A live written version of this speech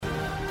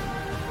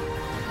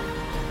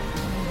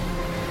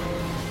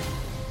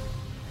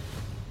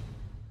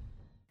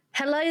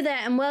Hello there,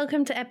 and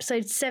welcome to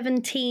episode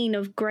 17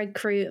 of Greg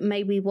Crew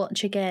May We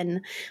Watch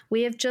Again.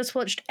 We have just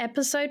watched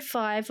episode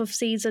 5 of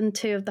season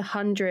 2 of the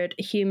 100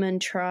 Human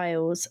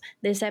Trials.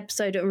 This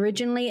episode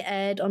originally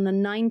aired on the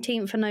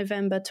 19th of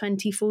November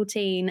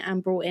 2014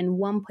 and brought in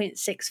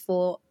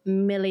 1.64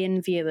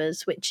 million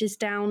viewers, which is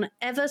down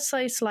ever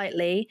so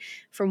slightly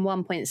from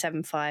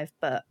 1.75,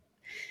 but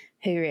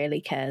who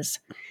really cares?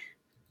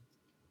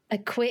 A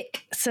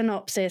quick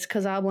synopsis,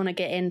 because I want to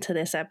get into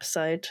this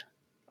episode.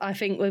 I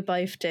think we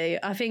both do.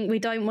 I think we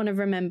don't want to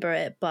remember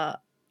it,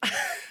 but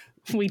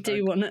we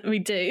do want it. We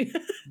do.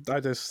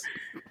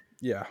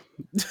 Yeah.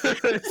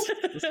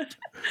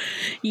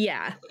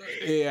 Yeah.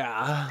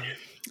 Yeah.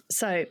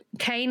 So,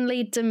 Kane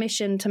leads a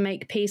mission to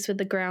make peace with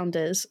the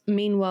Grounders.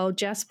 Meanwhile,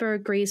 Jasper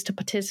agrees to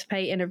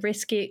participate in a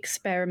risky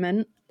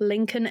experiment.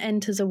 Lincoln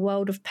enters a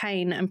world of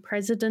pain, and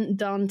President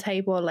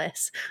Dante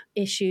Wallace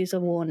issues a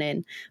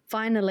warning.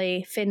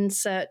 Finally, Finn's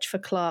search for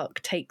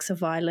Clark takes a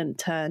violent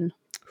turn.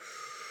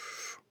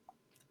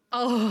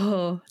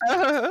 Oh.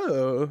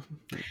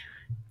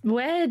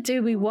 Where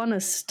do we want to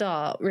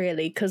start,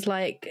 really? Because,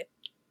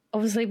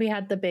 obviously we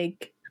had the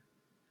big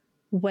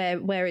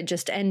where it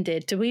just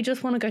ended. Do we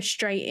just want to go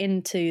straight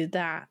into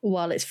that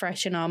while it's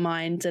fresh in our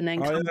minds and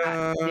then come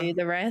back to do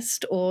the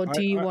rest? Or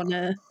do you want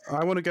to...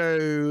 I want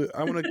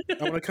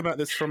to come at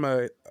this from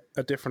a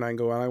different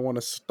angle, and I want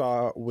to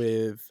start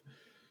with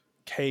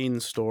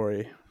Kane's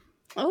story.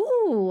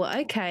 Oh,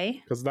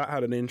 okay. Because that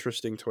had an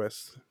interesting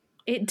twist.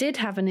 It did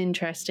have an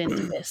interesting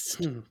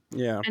twist.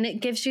 Yeah. And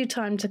it gives you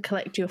time to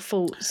collect your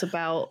thoughts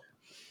about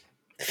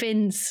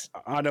Finn's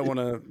I don't want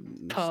to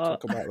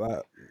talk about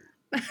that.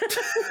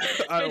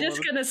 We're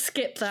just going to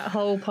skip that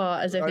whole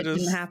part as if it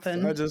didn't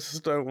happen. I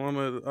just don't want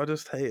to. I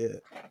just hate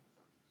it.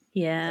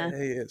 Yeah. I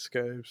hate it,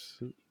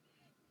 Scopes.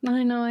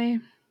 I know.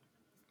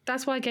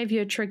 That's why I gave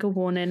you a trigger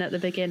warning at the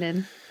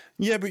beginning.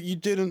 Yeah, but you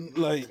didn't,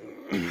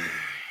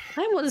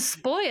 I don't want to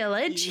spoil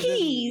it.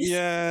 Jeez.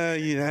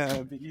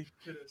 Yeah, but you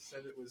could have said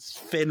it was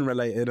Finn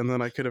related, and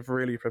then I could have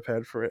really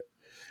prepared for it.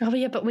 Oh,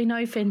 yeah, but we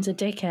know Finn's a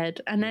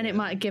dickhead, and then it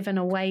might have given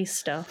away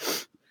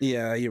stuff.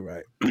 Yeah, you're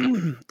right.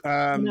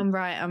 I'm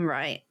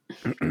right.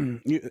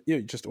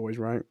 You're just always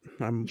right.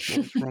 I'm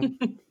always wrong.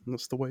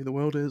 That's the way the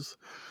world is.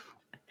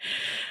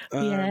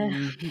 Yeah.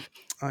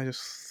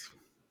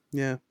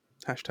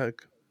 Hashtag.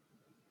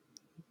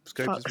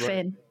 Fuck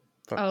Finn.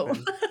 Fuck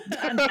Finn.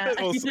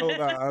 Also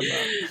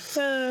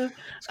that.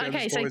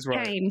 Okay, so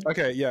Kane. Right.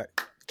 Okay, yeah.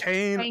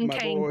 Kane, my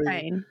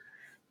boy,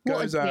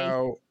 goes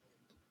out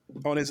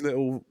on his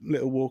little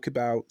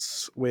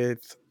walkabouts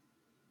with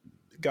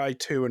Guy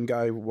 2 and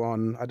Guy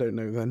 1. I don't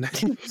know their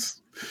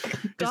names.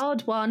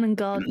 Guard 1 and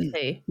Guard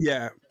 2.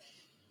 Yeah.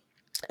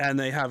 And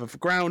they have a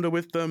grounder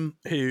with them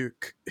who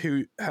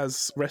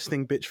has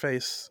resting bitch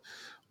face,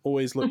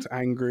 always looks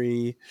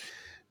angry,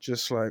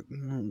 just like...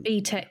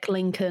 B-Tech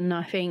Lincoln,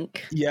 I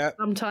think. Yeah.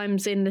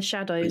 Sometimes in the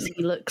shadows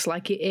he looks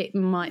like it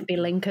might be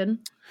Lincoln.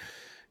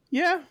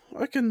 Yeah,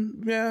 I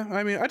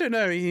mean, I don't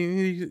know.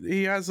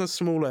 He has a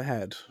smaller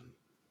head.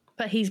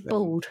 But he's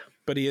bald.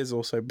 But he is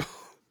also bald.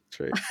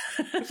 True.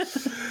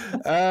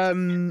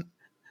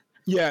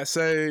 Yeah,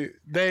 so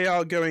they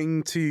are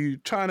going to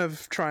try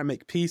and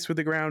make peace with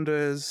the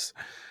Grounders,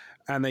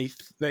 and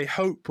they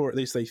hope, or at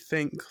least they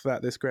think,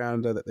 that this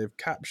Grounder that they've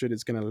captured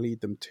is going to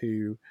lead them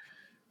to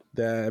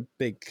their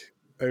big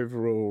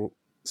overall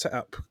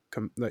setup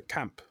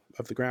camp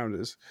of the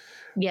Grounders.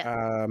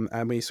 Yeah.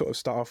 And we sort of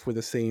start off with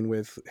a scene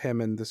with him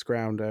and this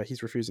Grounder.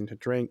 He's refusing to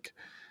drink,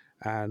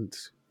 and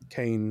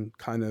Kane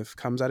kind of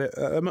comes at it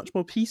a much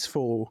more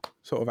peaceful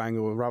sort of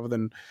angle, rather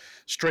than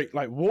straight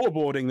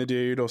waterboarding the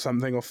dude or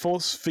something, or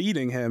force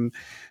feeding him.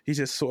 He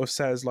just sort of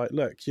says look,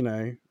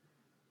 we're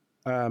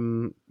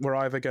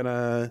either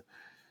gonna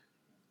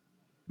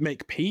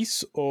make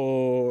peace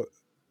or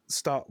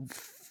start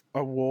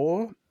a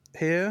war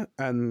here,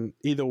 and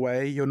either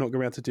way you're not gonna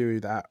be able to do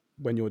that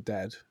when you're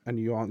dead, and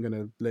you aren't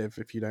gonna live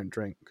if you don't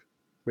drink,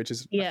 which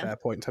is a fair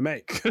point to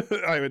make.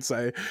 I would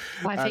say.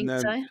 I think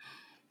so.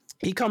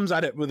 He comes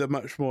at it with a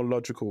much more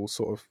logical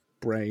sort of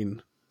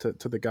brain to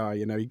the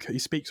guy. He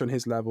speaks on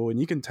his level, and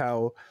you can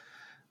tell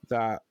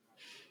that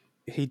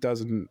he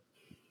doesn't,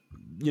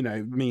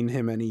 mean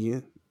him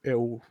any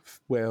ill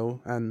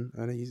will, and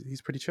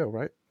he's pretty chill,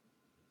 right?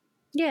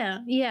 Yeah.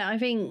 I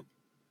think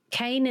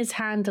Kane is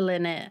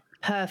handling it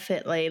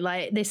perfectly.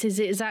 This is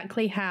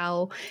exactly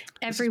how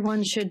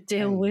everyone should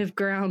deal with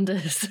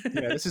Grounders.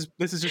 Yeah, this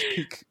is just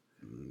peak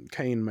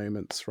Kane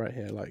moments right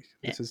here.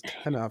 This is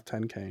 10 out of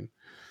 10 Kane.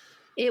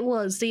 It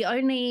was the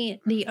only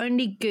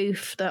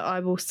goof that I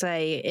will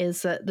say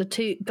is that the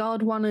two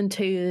Guard 1 and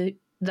 2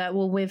 that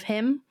were with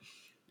him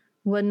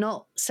were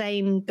not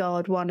same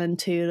Guard 1 and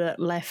 2 that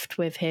left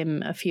with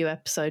him a few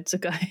episodes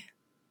ago.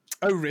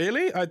 Oh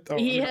really?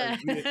 Yeah.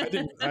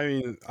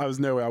 I was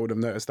no way I would have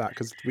noticed that,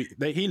 because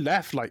he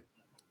left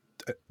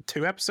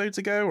 2 episodes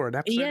ago or an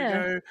episode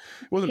ago.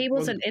 He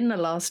wasn't in the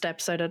last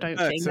episode, I don't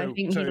think. I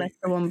think he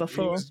left the one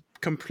before. He was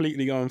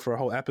completely gone for a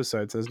whole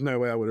episode, so there's no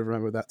way I would have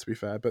remembered that, to be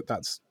fair. But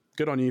that's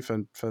good on you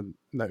for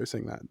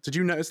noticing that. Did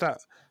you notice that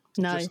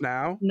No. Just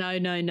now?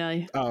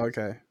 No. Oh,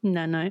 okay.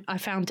 No. I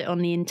found it on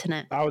the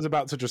internet. I was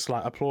about to just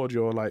like applaud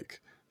your like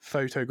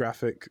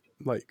photographic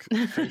like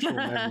facial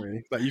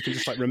memory. Like you can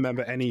just like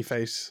remember any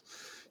face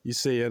you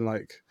see and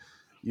like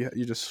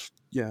you just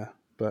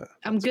but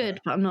I'm good,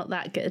 fair. but I'm not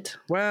that good.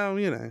 Well,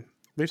 you know,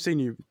 we've seen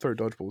you throw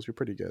dodgeballs. You're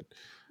pretty good.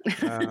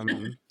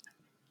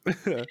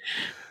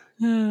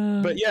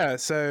 But yeah,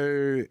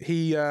 so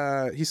he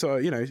sort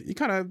of, you know, he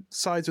kind of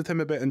sides with him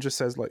a bit and just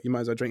says like, you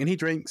might as well drink, and he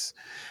drinks,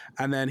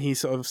 and then he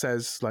sort of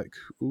says like,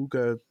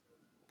 Ooga,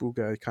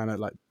 kind of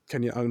like,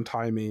 can you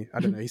untie me? I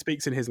don't know. He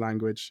speaks in his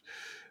language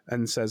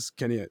and says,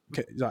 can you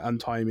like,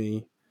 untie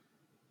me?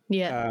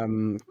 Yeah.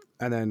 And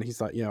then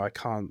he's like, you know, I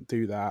can't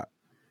do that.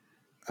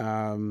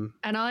 And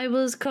I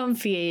was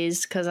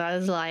confused because I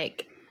was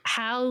like,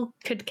 how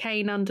could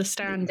Kane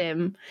understand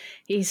him?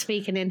 He's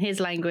speaking in his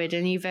language,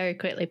 and you very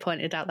quickly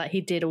pointed out that he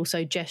did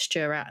also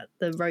gesture at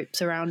the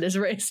ropes around his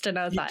wrist, and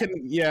I was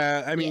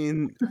I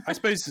mean, I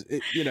suppose,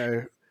 you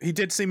know, he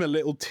did seem a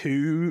little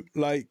too,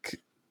 like,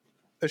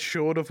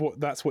 assured of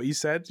that's what he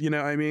said, you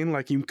know what I mean?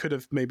 Like, he could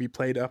have maybe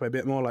played it up a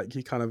bit more, like,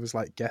 he kind of was,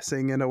 like,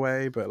 guessing in a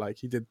way, but, like,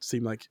 he did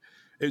seem like,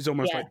 it was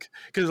almost like,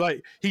 because,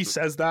 like, he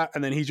says that,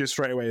 and then he just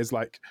straight away is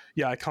like,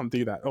 yeah, I can't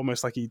do that,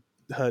 almost like he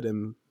heard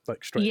him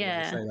like straight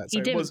away say that. So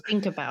he didn't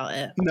think about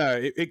it. No,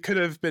 it could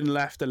have been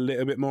left a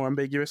little bit more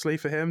ambiguously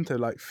for him to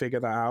like figure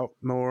that out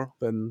more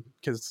than,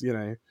 because, you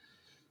know,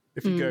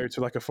 if you go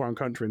to like a foreign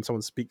country and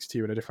someone speaks to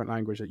you in a different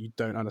language that you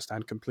don't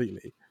understand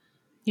completely,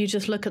 you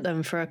just look at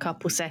them for a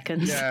couple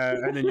seconds. Yeah,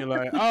 and then you're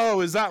like,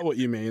 oh, is that what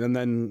you mean? And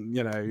then,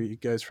 you know,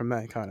 it goes from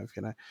there, kind of,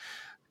 you know.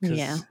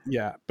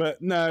 Yeah,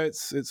 but no,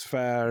 it's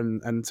fair,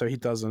 and so he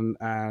doesn't,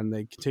 and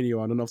they continue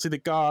on, and obviously the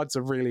guards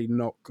are really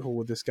not cool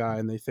with this guy,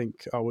 and they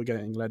think, oh, we're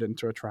getting led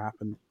into a trap,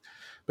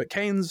 but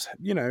Kane's,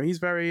 you know, he's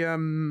very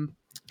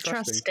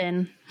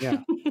trusting. Yeah,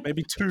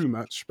 maybe too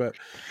much, but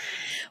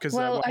because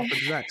what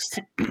happens next?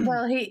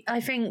 Well,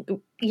 I think,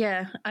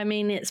 I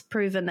mean, it's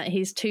proven that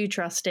he's too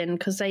trusting,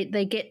 because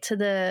they get to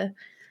the,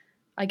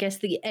 I guess,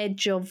 the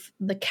edge of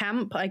the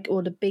camp,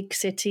 or the big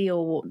city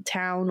or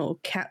town or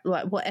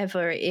like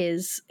whatever it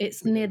is.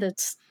 It's near the.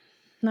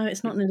 No,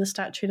 it's not near the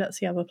statue. That's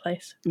the other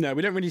place. No,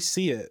 we don't really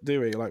see it, do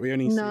we? Like, we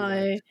only see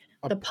like,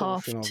 the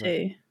path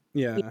to.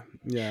 Yeah.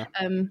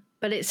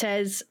 But it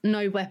says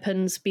no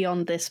weapons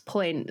beyond this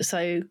point.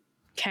 So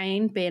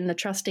Kane, being the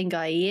trusting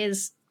guy he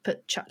is,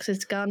 chucks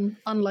his gun,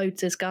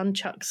 unloads his gun,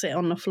 chucks it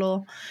on the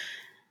floor,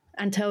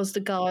 and tells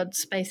the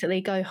guards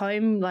basically, go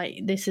home.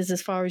 Like, this is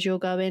as far as you're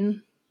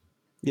going.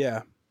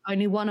 Yeah.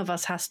 Only one of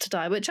us has to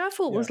die, which I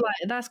thought was like,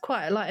 that's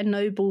quite like a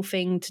noble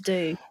thing to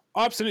do.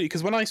 Absolutely,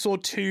 because when I saw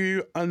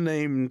two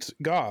unnamed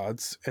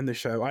guards in the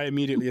show, I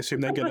immediately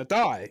assumed they're going to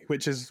die,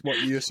 which is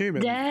what you assume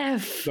in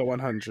the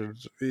 100.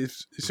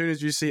 As soon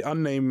as you see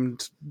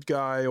unnamed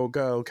guy or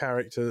girl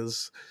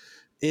characters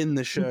in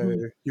the show,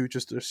 you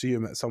just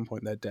assume at some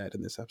point they're dead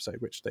in this episode,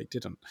 which they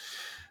didn't.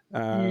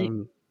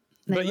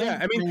 But yeah,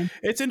 I mean,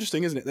 it's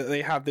interesting, isn't it, that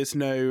they have this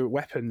no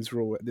weapons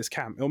rule at this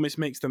camp? It almost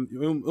makes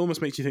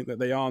you think that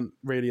they aren't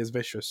really as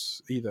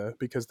vicious either,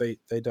 because they're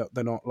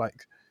not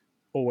like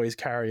always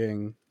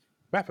carrying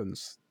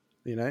weapons.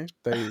 You know,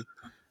 they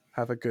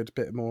have a good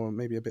bit more,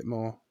 maybe a bit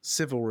more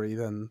chivalry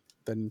than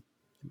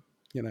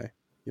you know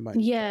you might.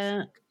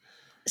 Yeah.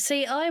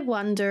 See, I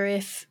wonder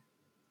if,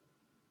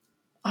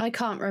 I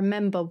can't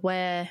remember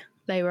where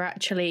they were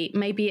actually.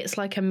 Maybe it's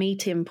like a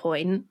meeting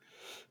point.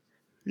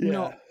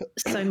 Not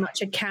so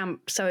much a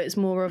camp, so it's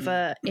more of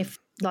a, if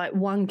like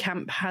one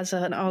camp has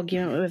an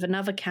argument with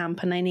another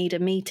camp and they need a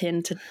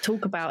meeting to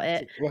talk about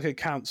it, like a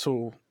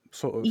council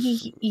sort of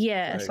place.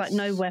 It's like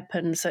no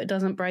weapons, so it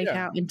doesn't break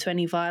out into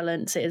any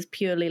violence. It is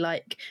purely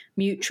like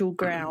mutual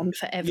ground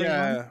for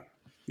everyone.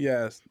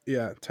 Yeah,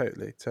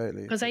 totally,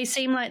 because they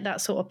seem like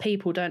that sort of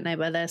people, don't they,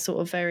 where they're sort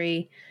of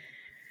they're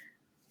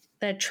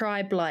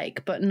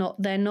tribe-like, but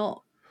they're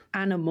not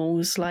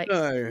animals. Like,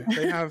 no,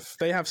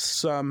 they have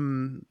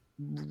some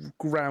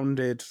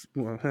grounded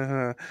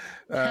rules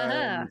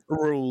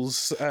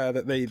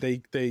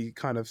that they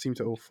kind of seem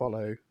to all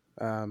follow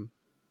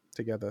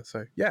together.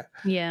 So I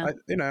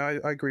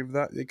agree with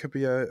that. It could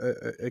be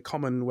a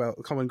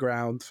common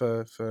ground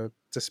for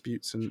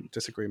disputes and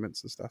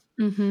disagreements and stuff.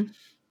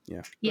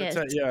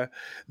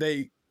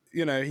 They,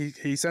 you know,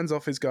 he sends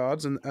off his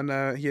guards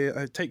and he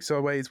takes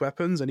away his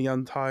weapons and he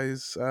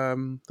unties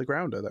the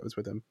grounder that was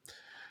with him.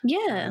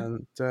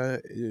 And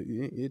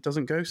it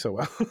doesn't go so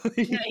well.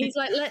 He's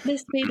like, let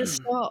this be the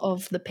start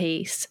of the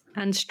piece.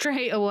 And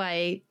straight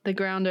away, the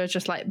grounder is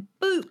just like,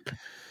 boop,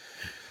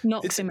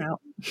 knocks him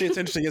out. It's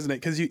interesting, isn't it?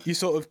 Because you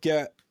sort of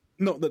get,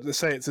 not that they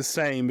say it's the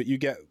same, but you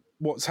get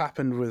what's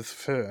happened with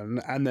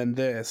Fern, and then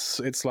this.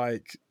 It's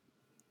like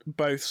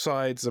both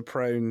sides are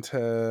prone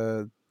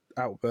to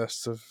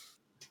outbursts of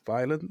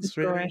violence,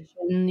 really.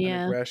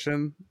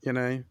 Aggression, you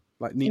know?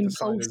 Like, neither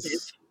side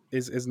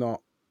is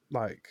not,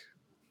 like,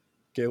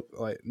 guilt,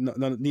 like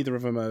neither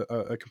of them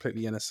are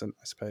completely innocent,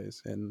 I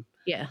suppose. And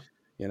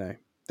you know,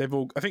 they've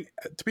all, I think,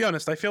 to be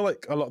honest, I feel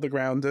like a lot of the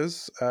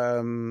grounders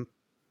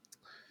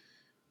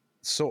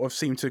sort of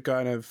seem to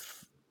kind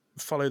of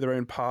follow their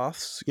own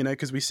paths, you know,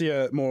 because we see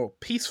a more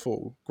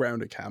peaceful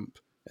grounder camp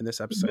in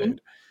this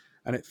episode.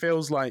 And it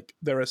feels like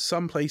there are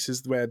some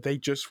places where they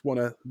just want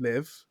to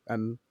live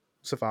and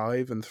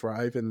survive and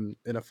thrive in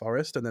a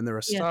forest. And then there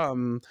are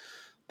some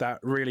that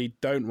really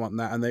don't want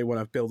that, and they want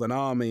to build an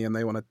army and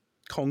they want to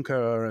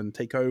conquer and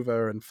take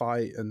over and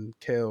fight and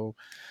kill,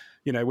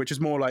 you know, which is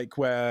more like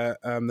where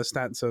the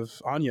stance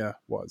of Anya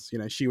was. You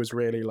know, she was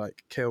really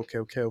like kill,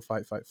 kill, kill,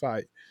 fight, fight,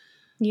 fight.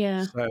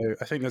 Yeah. So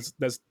I think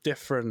there's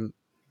different,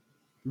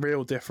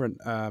 real different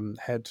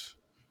head,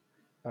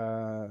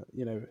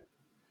 you know,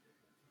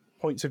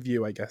 points of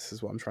view, I guess,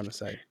 is what I'm trying to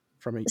say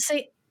from each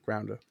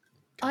grounder.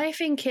 I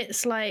think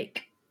it's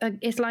like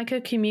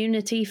a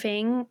community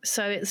thing.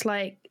 So it's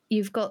like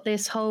you've got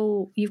this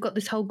whole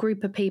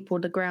group of people,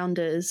 the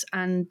grounders,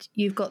 and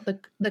you've got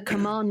the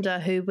commander,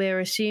 who we're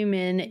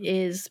assuming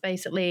is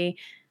basically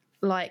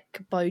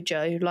like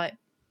Bojo, like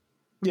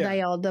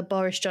they are the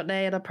Boris Johnson,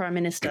 they are the Prime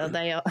Minister.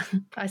 They are.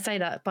 I say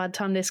that by the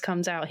time this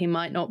comes out, he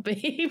might not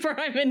be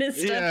Prime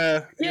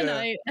Minister. You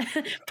know,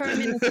 Prime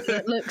Minister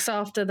that looks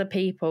after the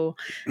people.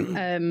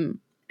 And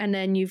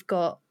then you've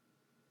got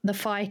the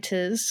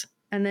fighters,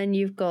 and then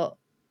you've got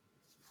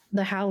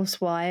the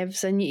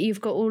housewives, and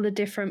you've got all the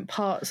different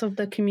parts of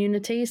the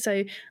community.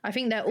 So I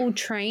think they're all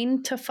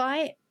trained to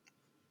fight,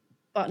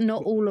 but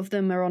not all of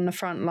them are on the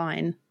front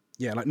line.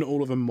 Yeah, like not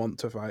all of them want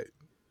to fight.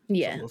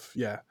 Yeah. Sort of,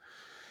 yeah.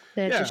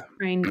 They're just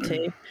trained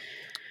to.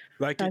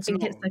 Like, I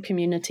think it's the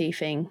community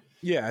thing.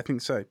 Yeah, I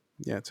think so.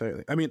 Yeah,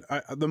 totally. I mean,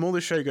 the more the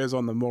show goes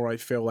on, the more I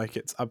feel like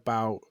it's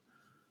about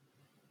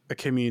a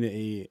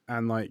community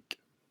and like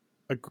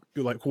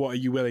what are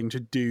you willing to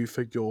do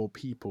for your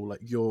people,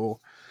 like your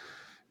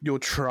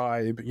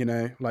tribe, you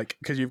know, like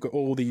because you've got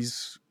all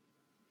these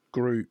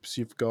groups,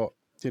 you've got,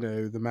 you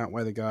know, the Mount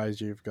Weather guys,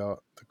 you've got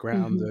the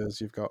Grounders,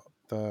 you've got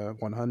the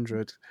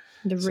 100,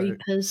 the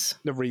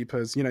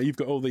Reapers, you know, you've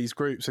got all these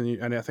groups,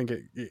 and I think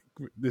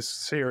this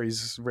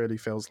series really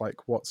feels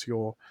like what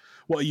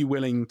are you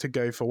willing to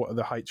go for, what are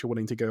the heights you're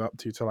willing to go up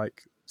to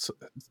like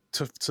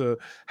to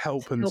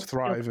help and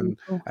thrive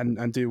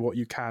and do what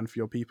you can for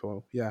your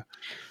people. Yeah,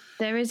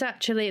 there was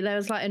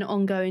like an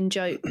ongoing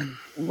joke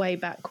way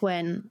back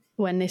when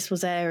this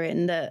was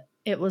airing, that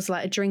it was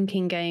like a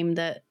drinking game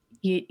that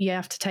you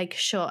have to take a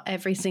shot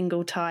every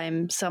single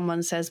time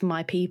someone says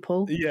my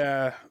people.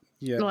 Yeah.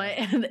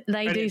 Like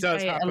they do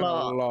say it a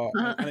lot.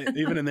 And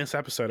even in this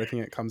episode, I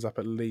think it comes up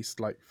at least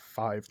like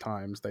 5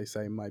 times. They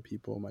say my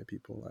people, like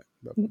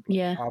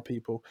our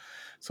people,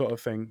 sort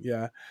of thing.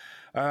 Yeah.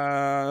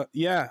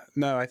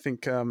 No, I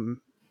think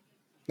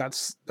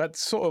that's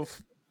sort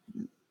of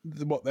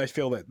what they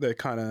feel that they're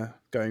kind of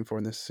going for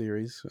in this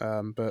series.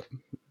 But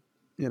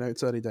you know,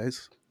 it's early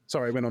days.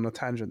 Sorry, I went on a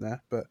tangent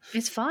there, but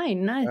it's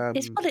fine. No,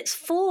 it's what it's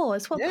for.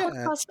 It's what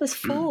podcast is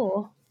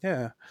for.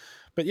 Yeah.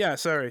 But yeah,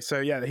 sorry. So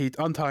yeah, he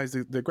unties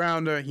the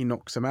grounder, he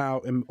knocks him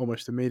out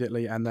almost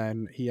immediately, and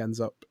then he ends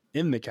up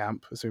in the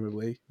camp,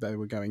 presumably they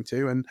were going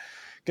to, and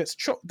gets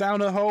chopped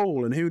down a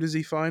hole. And who does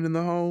he find in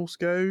the hole,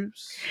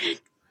 Scobes?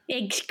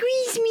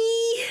 Excuse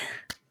me,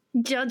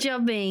 Jar Jar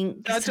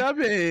Binks. Jar Jar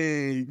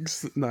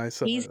Binks. Nice.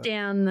 He's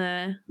down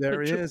there.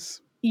 There he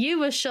is. You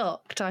were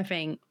shocked, I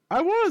think.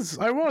 I was.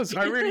 I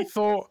really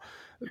thought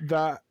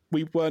that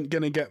we weren't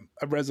going to get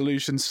a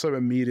resolution so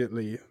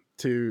immediately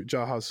to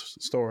Jaha's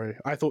story.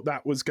 I thought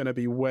that was going to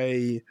be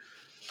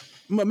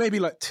maybe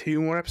like 2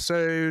 more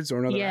episodes or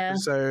another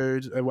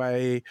episode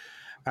away.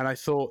 And I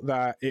thought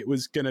that it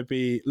was going to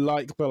be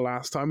like the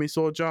last time we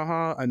saw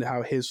Jaha, and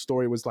how his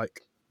story was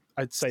like,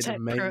 I'd say the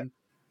main,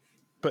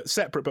 but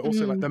separate, but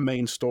also like the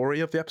main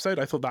story of the episode.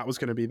 I thought that was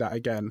going to be that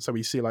again. So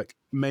we see like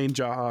main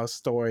Jaha's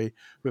story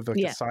with like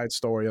a side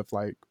story of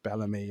like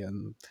Bellamy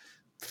and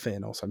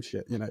Finn or some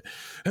shit, you know?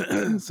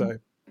 So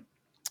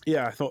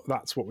yeah, I thought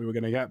that's what we were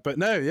going to get. But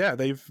no, yeah,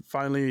 they've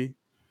finally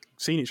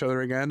seen each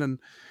other again. And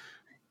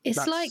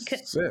it's like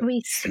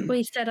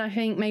we said, I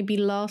think maybe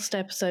last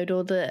episode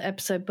or the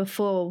episode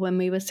before, when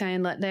we were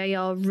saying like they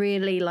are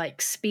really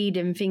like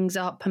speeding things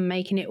up and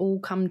making it all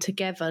come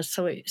together.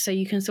 So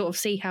you can sort of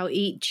see how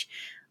each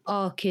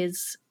arc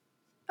is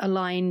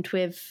aligned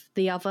with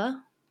the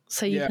other.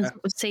 So you can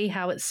sort of see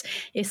how it's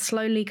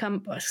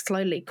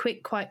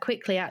quite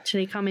quickly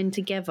actually coming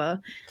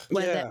together,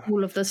 where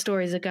all of the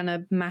stories are going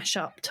to mash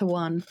up to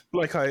one.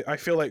 Like I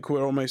feel like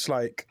we're almost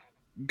like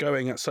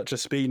going at such a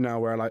speed now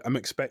where like I'm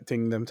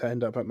expecting them to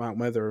end up at Mount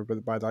Weather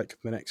by like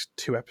the next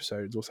 2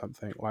 episodes or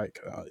something. Like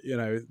you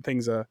know,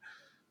 things are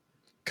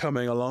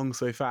coming along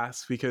so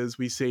fast because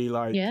we see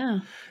like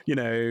you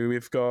know,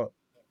 we've got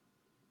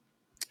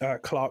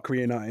Clark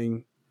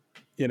reuniting,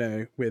 you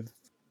know, with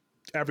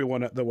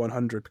everyone at the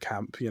 100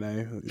 camp, you know,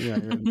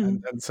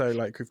 and so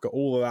like we've got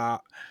all of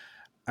that,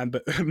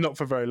 but not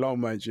for very long,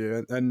 mind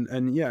you,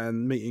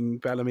 and meeting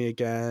Bellamy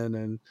again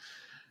and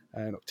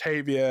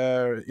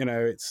Octavia, you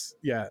know, it's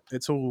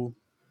all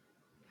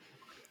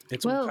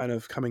kind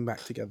of coming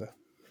back together.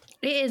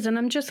 It is, and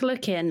I'm just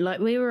looking, like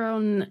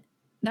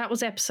that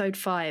was episode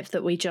 5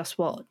 that we just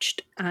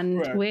watched,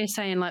 and we're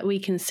saying like we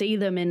can see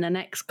them in the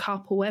next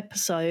couple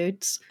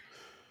episodes.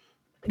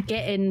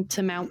 getting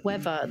to Mount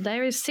Weather.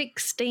 There is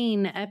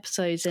 16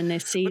 episodes in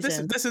this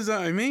season. But this is what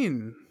I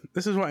mean.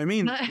 This is what I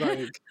mean.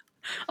 Like,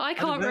 I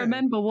can't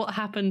remember what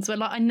happens, but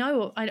like I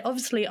know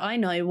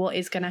what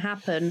is going to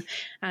happen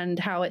and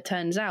how it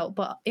turns out.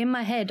 But in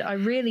my head, I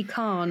really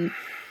can't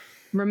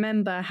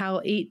remember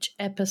how each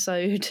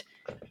episode.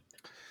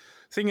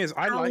 Thing is,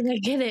 how they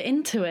get it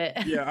into it.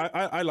 Yeah,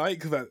 I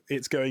like that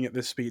it's going at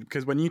this speed,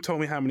 because when you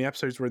told me how many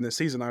episodes were in this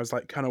season, I was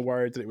like kind of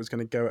worried that it was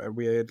going to go at a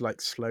weird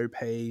like slow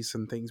pace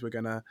and things were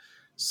going to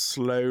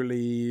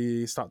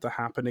slowly start to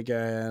happen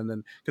again,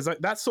 and because like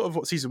that's sort of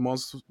what season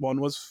one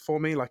was for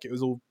me. Like it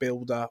was all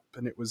build up,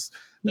 and there was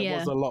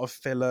a lot of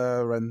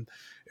filler, and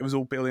it was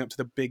all building up to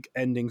the big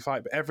ending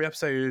fight. But every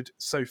episode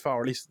so far,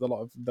 or at least a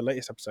lot of the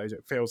latest episodes,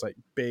 it feels like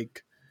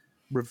big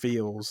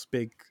reveals,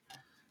 big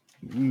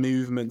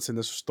movements in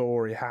the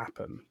story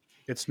happen.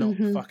 It's not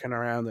fucking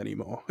around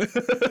anymore.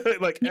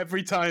 like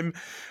every time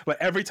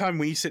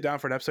we sit down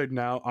for an episode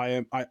now,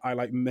 I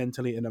like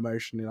mentally and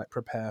emotionally like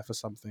prepare for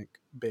something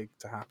big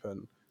to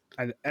happen,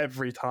 and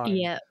every time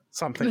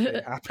something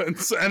big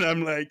happens, and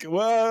I'm like,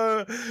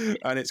 whoa,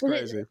 and it's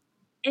crazy.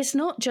 It's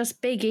not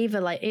just big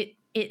either. Like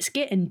it's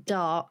getting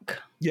dark.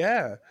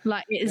 Yeah.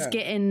 Like it is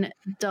getting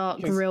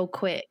dark real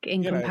quick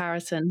in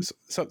comparison.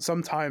 So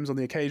sometimes on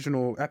the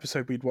occasional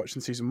episode we'd watch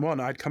in season one,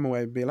 I'd come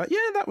away and be like,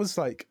 yeah, that was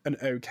like an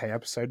okay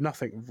episode.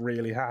 Nothing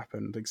really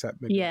happened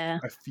except maybe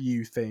a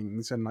few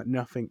things, and like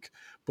nothing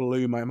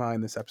blew my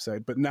mind this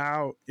episode. But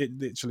now it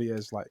literally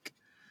is like,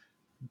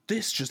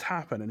 this just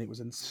happened and it was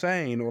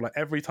insane. Or like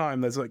every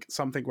time there's like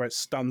something where it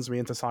stuns me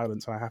into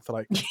silence and I have to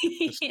like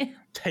just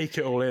take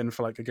it all in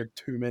for like a good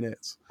 2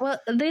 minutes. Well,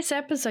 this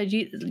episode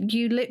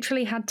you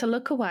literally had to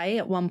look away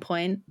at one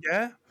point.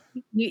 Yeah.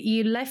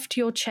 You left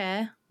your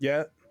chair.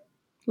 Yeah.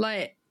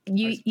 Like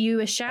you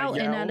were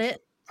shouting at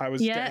it. I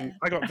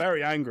got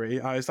very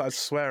angry. I started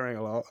swearing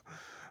a lot.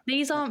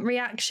 These aren't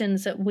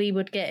reactions that we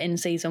would get in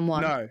season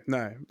one.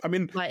 No. I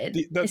mean, like,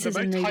 the most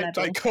hyped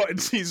I got in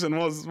season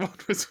was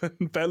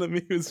when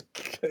Bellamy was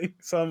getting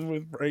some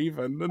with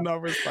Raven, and I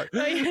was like,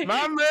 my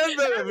man,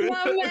 Bellamy.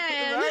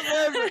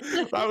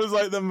 That was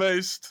like the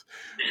most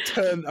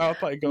turned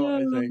up I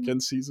got, I think,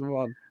 in season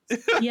one.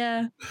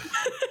 Yeah.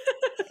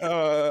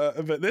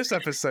 But this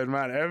episode,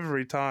 man,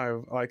 every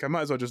time, like I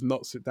might as well just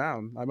not sit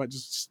down. I might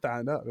just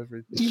stand up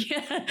every.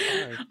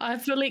 Yeah, I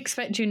fully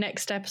expect you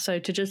next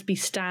episode to just be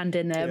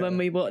standing there when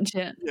we watch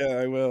it. Yeah,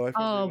 I will.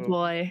 Oh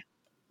boy,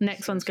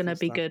 next one's gonna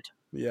be good.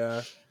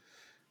 Yeah,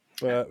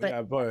 but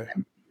yeah, boy,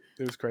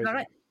 it was crazy.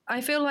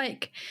 I feel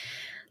like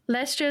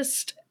let's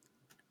just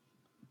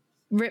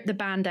rip the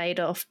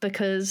Band-Aid off,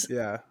 because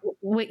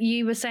what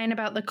you were saying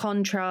about the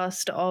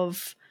contrast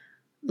of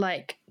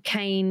like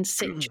Kane's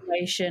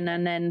situation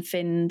and then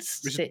Finn's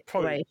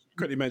situation.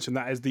 Quickly mention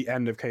that is the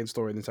end of Kane's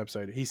story in this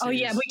episode. We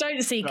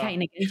don't see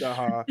Kane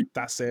again.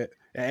 That's it.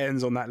 It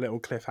ends on that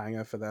little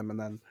cliffhanger for them, and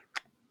then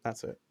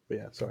that's it. But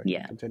yeah, sorry.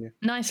 Yeah, continue.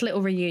 Nice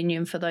little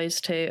reunion for those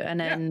two, and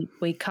then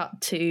we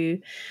cut to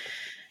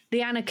the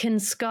Anakin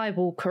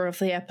Skywalker of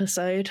the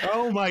episode.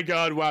 Oh my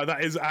god! Wow,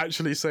 that is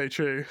actually so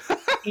true.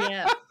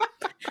 Yeah.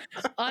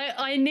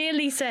 I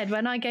nearly said,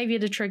 when I gave you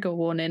the trigger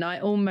warning, I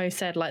almost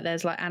said like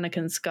there's like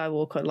Anakin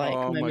Skywalker like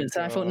moments,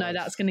 and I thought no,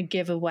 that's going to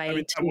give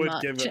away too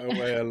much. Give it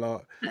away a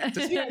lot.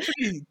 Does he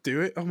actually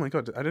do it? Oh my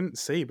god, I didn't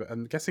see, but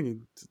I'm guessing. Did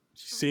you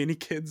see any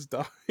kids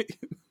die?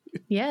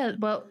 Yeah,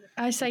 well,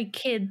 I say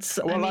kids.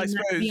 Well, I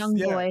suppose that young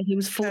boy. He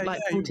was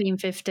 14,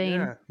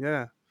 15.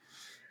 Yeah.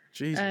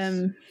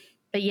 Jesus.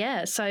 But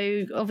yeah,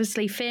 so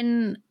obviously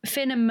Finn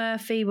and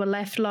Murphy were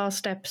left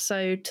last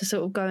episode to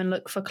sort of go and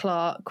look for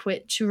Clark,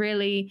 which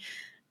really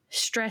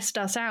stressed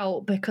us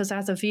out, because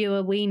as a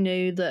viewer, we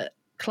knew that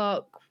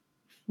Clark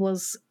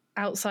was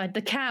outside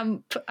the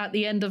camp at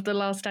the end of the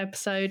last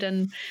episode,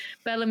 and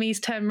Bellamy's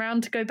turned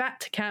around to go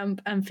back to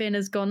camp and Finn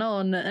has gone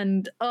on,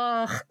 and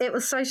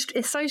it's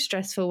so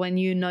stressful when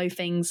you know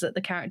things that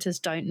the characters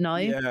don't know.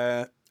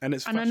 Yeah, and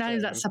I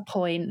know that's the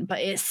point, but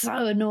it's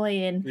so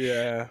annoying.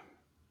 Yeah.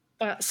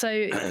 So,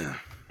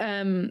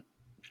 him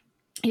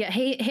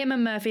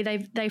and Murphy,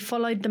 they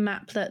followed the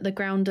map that the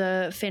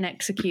grounder Finn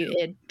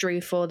executed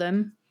drew for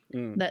them,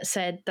 that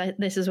said that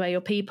this is where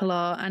your people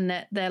are, and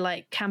that they're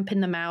like camping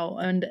them out,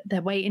 and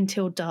they're waiting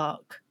till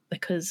dark,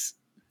 because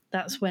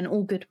that's when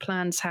all good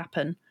plans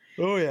happen.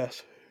 Oh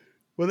yes.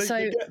 Well, they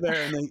get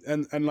there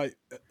and like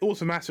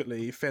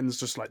automatically Finn's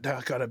just like, I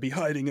gotta be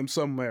hiding him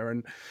somewhere,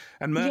 and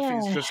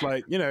Murphy's just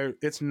like,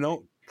 it's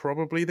not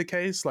probably the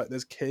case. Like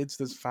there's kids,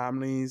 there's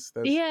families.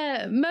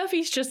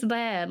 Murphy's just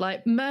there.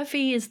 Like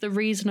Murphy is the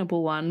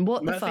reasonable one.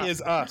 Murphy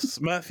is us.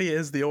 Murphy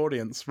is the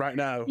audience right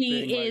now.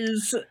 He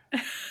is.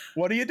 Like,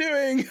 what are you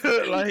doing?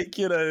 Like,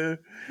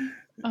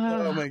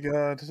 oh my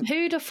god.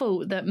 Who'd have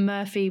thought that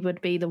Murphy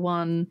would be the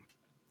one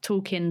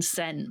talking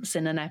sense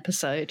in an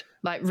episode?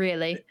 Like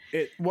really?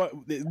 What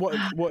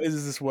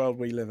is this world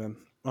we live in?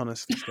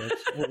 Honestly,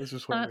 what is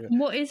this world?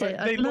 What is it?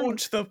 They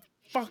launched the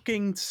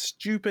fucking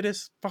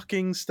stupidest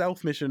fucking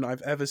stealth mission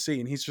I've ever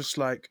seen. He's just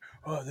like,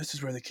 oh, this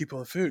is where they keep all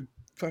the food.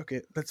 fuck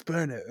it, let's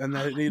burn it. And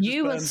then it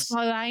You were burns. so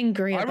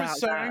angry about that. I was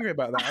so angry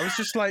about that. I was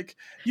just like,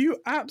 you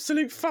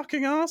absolute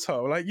fucking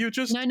asshole. Like, you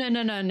just... No.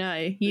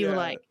 You were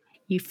like,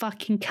 you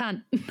fucking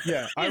cunt.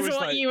 Yeah, I was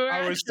like,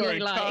 I was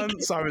throwing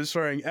cunts, I was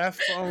throwing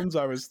F-bombs,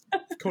 I was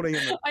calling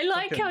him I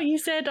like how you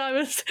said I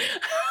was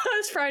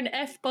throwing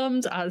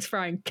F-bombs, I was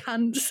throwing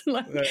cunts.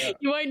 Like,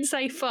 you won't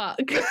say fuck.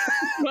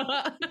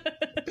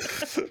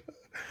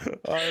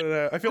 I don't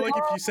know. I feel like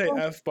if you say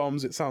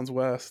F-bombs, it sounds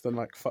worse than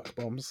like fuck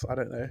bombs. I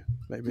don't know.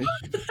 Maybe.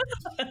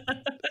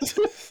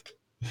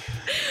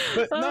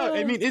 But no,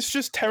 I mean, it's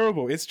just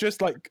terrible. It's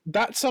just like,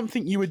 that's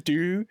something you would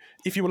do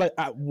if you were like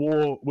at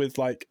war with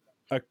like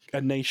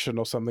a nation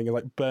or something,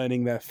 like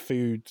burning their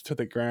food to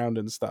the ground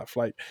and stuff.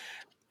 Like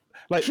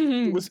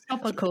it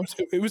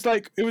was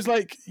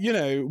like, you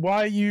know,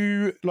 why are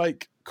you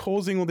like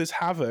causing all this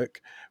havoc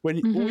when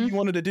all you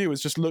wanted to do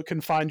was just look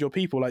and find your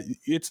people? Like,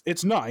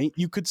 it's night,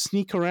 you could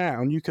sneak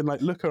around, you can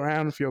like look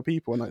around for your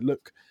people and like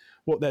look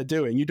what they're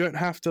doing. You don't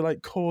have to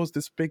like cause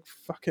this big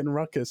fucking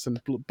ruckus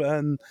and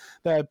burn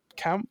their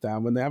camp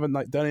down when they haven't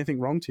like done anything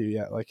wrong to you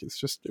yet. Like, it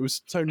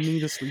was so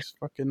needlessly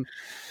fucking...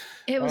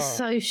 It was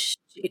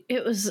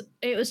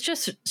it was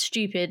just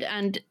stupid,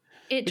 and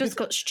it just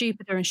got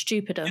stupider and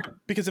stupider.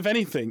 Because if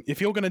anything, if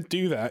you're going to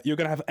do that, you're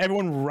going to have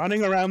everyone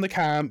running around the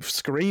camp,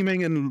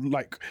 screaming and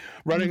like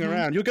running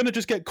around. You're going to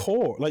just get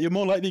caught. Like, you're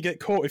more likely to get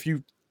caught if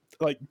you,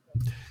 like,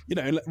 you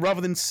know,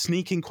 rather than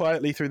sneaking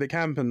quietly through the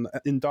camp and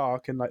in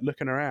dark and like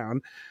looking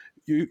around,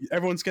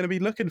 everyone's going to be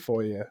looking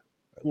for you.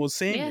 Well,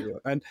 seeing you,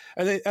 and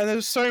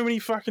there's so many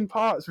fucking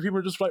parts where people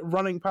are just like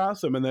running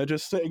past them and they're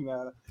just sitting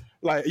there.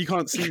 Like, you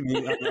can't see me.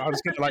 I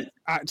was going to like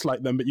act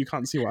like them, but you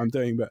can't see what I'm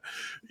doing. But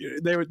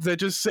they're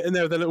just sitting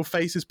there with their little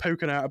faces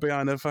poking out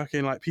behind a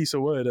fucking like piece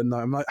of wood, and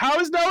I'm like, how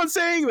is no one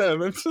seeing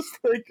them? I'm just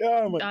like,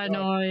 oh my god. I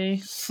know.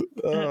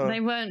 They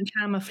weren't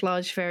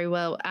camouflaged very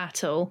well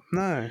at all.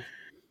 No.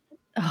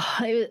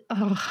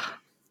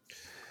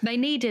 They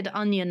needed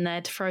Onion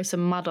there to throw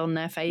some mud on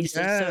their faces,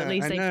 so at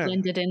least they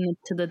blended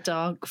into the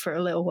dark for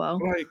a little while.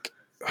 Like,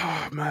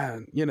 oh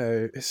man, you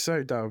know, it's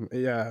so dumb.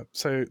 Yeah,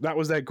 so that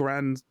was their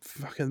grand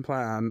fucking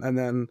plan, and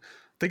then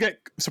they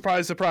get,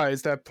 surprise, their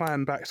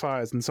plan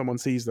backfires and someone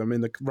sees them in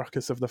the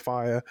ruckus of the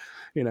fire,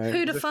 you know.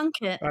 Who'd have thunk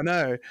it? I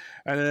know.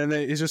 And then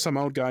it's just some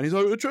old guy and he's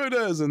like,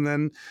 intruders! And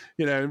then,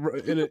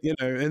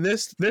 and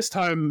this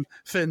time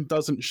Finn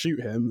doesn't shoot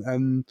him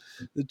and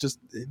it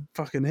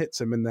fucking hits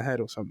him in the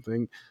head or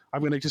something. I'm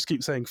going to just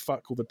keep saying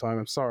fuck all the time.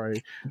 I'm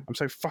sorry. I'm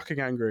so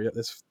fucking angry at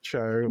this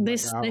show.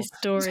 This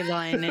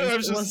storyline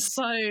was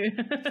so...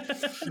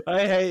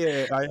 I hate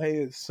it. I hate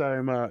it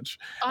so much.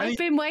 I've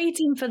been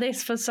waiting for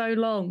this for so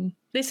long.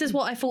 This is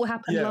what I thought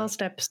happened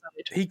last episode.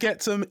 He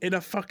gets them in a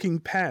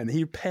fucking pen.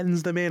 He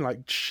pens them in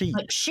like sheep.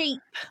 Like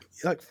sheep.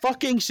 Like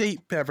fucking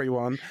sheep,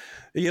 everyone.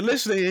 You're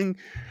listening.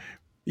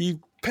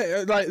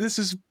 This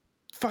is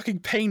fucking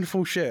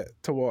painful shit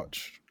to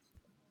watch.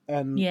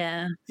 And,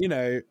 you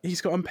know,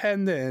 he's got them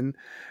penned in.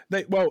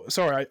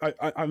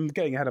 I'm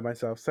getting ahead of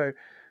myself. So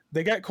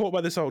they get caught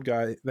by this old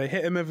guy. They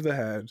hit him over the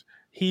head.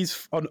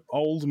 He's an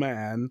old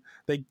man.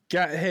 They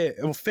get hit.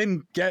 Well,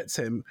 Finn gets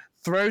him,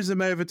 throws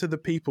him over to the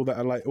people that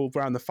are like all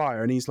around the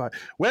fire, and he's like,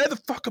 "Where the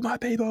fuck are my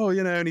people?"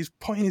 You know, and he's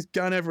pointing his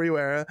gun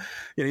everywhere.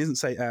 You know, he doesn't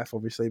say F,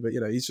 obviously, but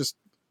you know, he's just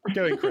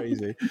going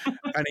crazy.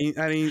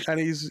 and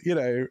he's you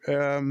know,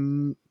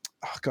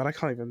 oh god, I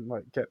can't even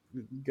like go.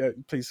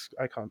 Please,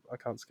 I can't,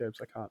 Scopes,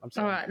 I can't. I'm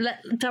sorry. All right,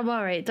 don't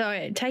worry.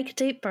 Take a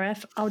deep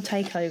breath. I'll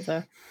take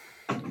over.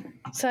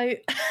 So.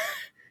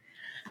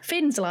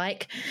 Finn's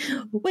like,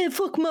 where the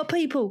fuck are my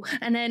people?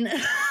 And then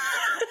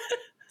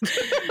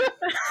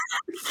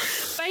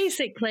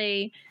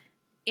basically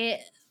I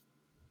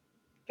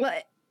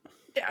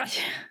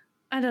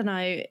don't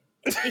know.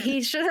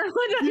 He's just,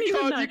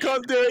 you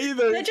can't do it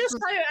either. They're just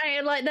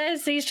so, like,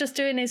 he's just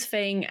doing his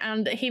thing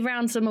and he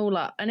rounds them all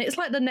up. And it's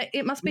like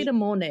it must be the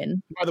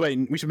morning. By the way,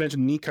 we should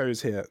mention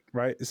Nico's here,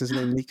 right? Is his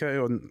name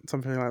Nico or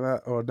something like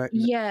that? Or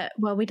yeah,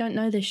 well, we don't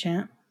know this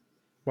yet.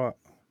 What?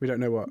 We don't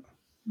know what?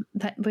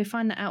 We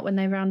find that out when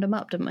they round him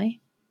up, didn't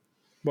we?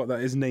 What, that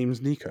his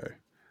name's Nico?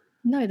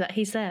 No, that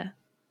he's there.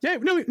 Yeah,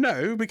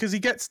 no, because he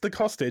gets the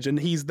hostage and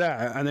he's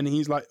there, and then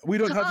he's like, "We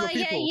don't have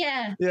your people."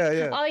 Yeah.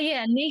 Oh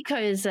yeah, Nico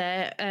is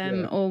there,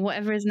 or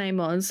whatever his name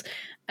was,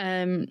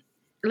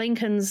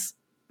 Lincoln's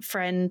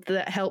friend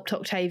that helped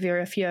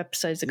Octavia a few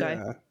episodes ago.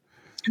 Yeah.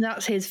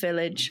 That's his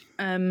village.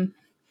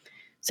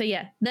 So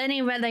yeah, then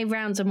they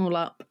rounds them all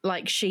up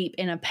like sheep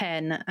in a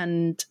pen,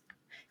 and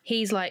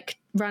he's like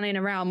running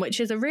around, which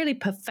is a really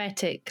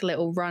pathetic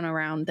little run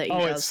around that he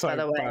does, by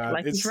the way. Bad.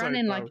 Like, he's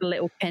running like a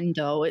little pen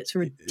doll. It's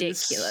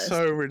ridiculous. It's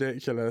so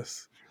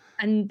ridiculous.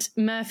 And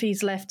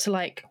Murphy's left to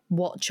like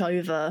watch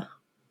over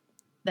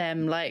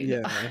them. Like,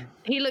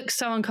 he looks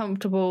so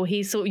uncomfortable.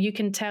 You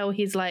can tell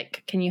he's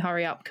like, can you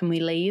hurry up? Can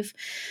we leave?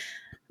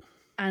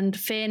 And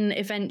Finn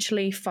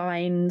eventually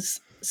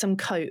finds some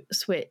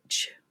coats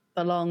which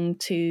belong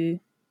to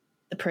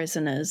the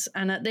prisoners,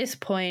 and at this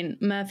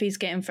point Murphy's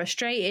getting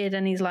frustrated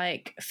and he's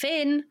like,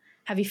 Finn,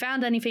 have you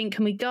found anything?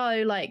 Can we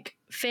go? Like,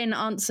 Finn,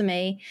 answer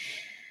me.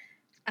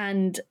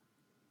 And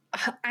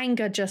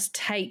anger just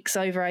takes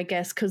over, I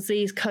guess, because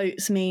these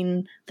coats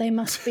mean they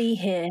must be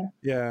here.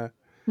 Yeah.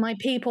 My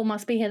people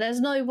must be here.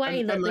 There's no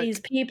way that like, these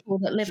people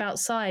that live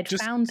outside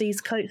found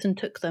these coats and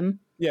took them.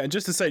 Yeah, and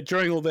just to say,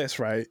 during all this,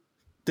 right,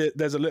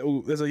 there's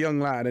a young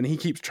lad, and he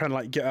keeps trying to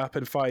like get up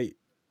and fight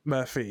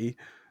Murphy,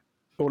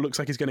 or looks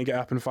like he's going to get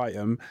up and fight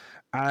him,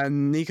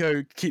 and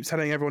Nico keeps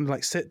telling everyone to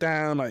like sit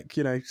down, like,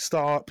 you know,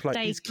 stop, like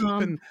he's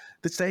keeping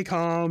the stay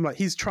calm, like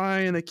he's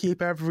trying to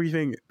keep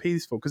everything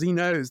peaceful because he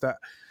knows that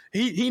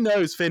he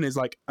knows Finn is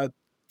like a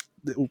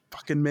little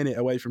fucking minute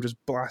away from just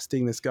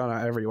blasting this gun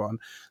at everyone,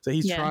 so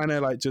he's trying to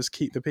like just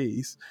keep the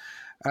peace,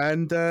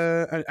 and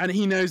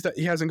he knows that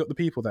he hasn't got the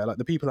people there, like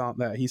the people aren't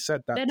there. He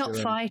said that they're not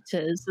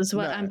fighters as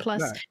well, and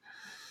plus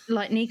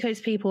like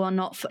Nico's people are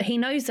not, he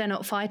knows they're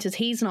not fighters.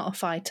 He's not a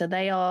fighter.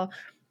 They are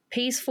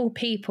peaceful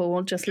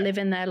people just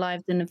living their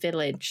lives in a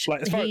village.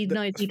 Like, he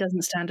knows he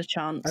doesn't stand a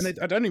chance. And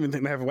I don't even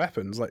think they have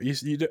weapons. Like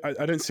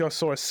I don't see. I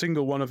saw a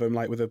single one of them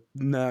like with a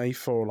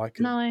knife or like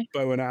a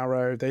bow and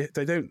arrow. They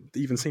don't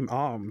even seem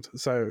armed.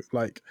 So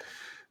like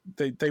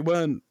they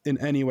weren't in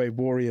any way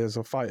warriors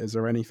or fighters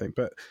or anything.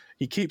 But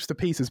he keeps the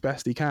peace as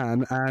best he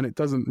can, and it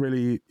doesn't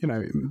really, you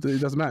know, it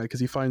doesn't matter because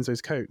he finds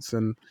those coats,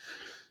 and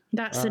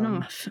that's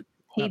enough.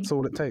 That's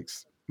all it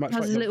takes. Much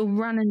has like a little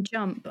run and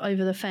jump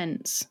over the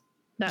fence.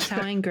 That's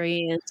how angry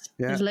he is.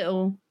 His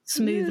little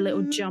smooth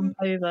little jump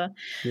over,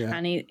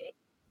 and he.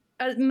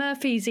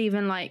 Murphy's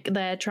even like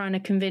there trying to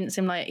convince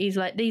him. Like he's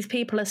like, these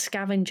people are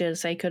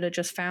scavengers. They could have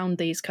just found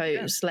these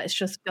coats. Let's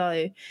just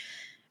go.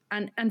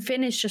 And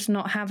Finn is just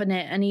not having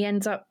it, and he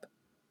ends up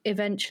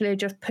eventually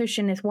just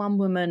pushing this one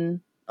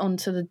woman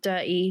onto the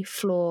dirty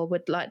floor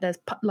with like there's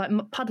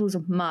puddles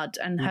of mud,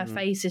 and her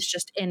face is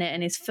just in it,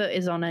 and his foot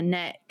is on her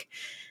neck,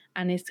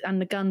 and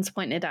the gun's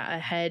pointed at her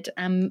head,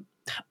 and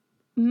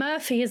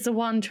Murphy is the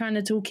one trying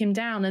to talk him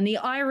down, and the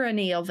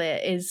irony of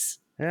it is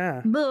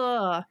I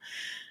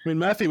mean,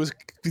 Murphy was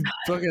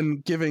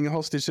fucking giving a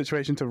hostage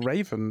situation to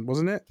Raven,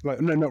 wasn't it?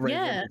 Like, no, not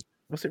Raven. Yeah.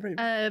 What's it,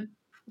 Raven?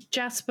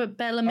 Jasper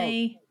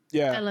Bellamy. Oh,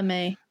 yeah.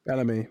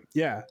 Bellamy.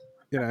 Yeah.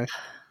 You know.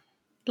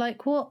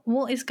 Like,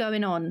 what is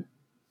going on?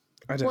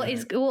 I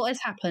don't know. What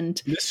has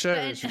happened? This show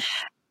is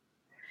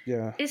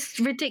it's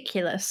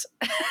ridiculous.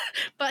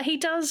 But he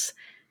does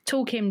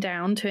talk him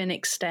down to an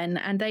extent,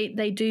 and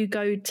they do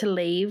go to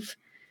leave.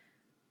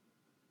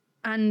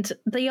 And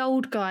the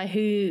old guy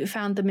who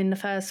found them in the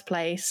first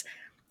place,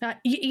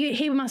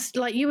 he must,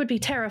 like, you would be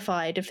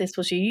terrified if this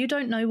was you. You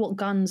don't know what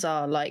guns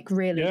are, like,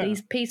 really. Yeah.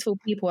 These peaceful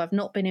people have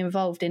not been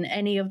involved in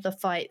any of the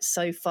fights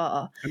so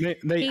far. And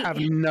they have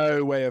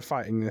no way of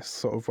fighting this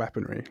sort of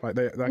weaponry. Like,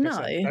 I said,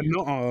 they're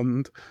not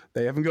armed.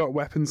 They haven't got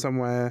weapons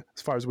somewhere,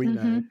 as far as we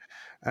know.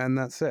 And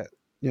that's it.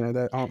 You know,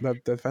 they're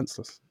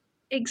defenseless.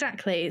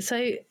 Exactly.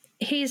 So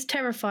he's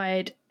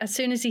terrified. As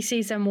soon as he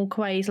sees them walk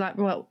away, he's like,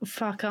 well,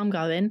 fuck, I'm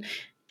going.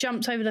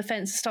 Jumps over the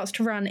fence and starts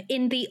to run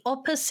in the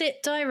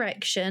opposite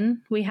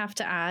direction, we have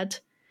to add.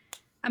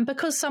 And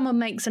because someone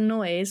makes a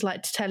noise,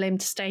 like to tell him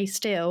to stay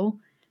still,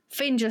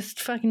 Finn just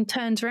fucking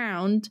turns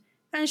around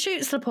and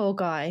shoots the poor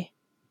guy.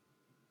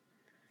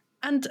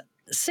 And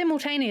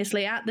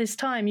simultaneously at this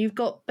time, you've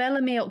got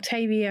Bellamy,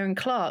 Octavia and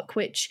Clark,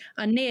 which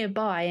are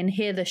nearby and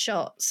hear the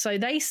shots. So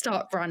they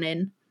start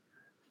running.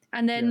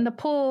 And then the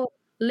poor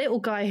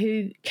little guy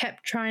who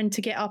kept trying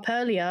to get up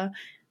earlier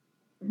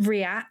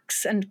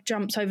reacts and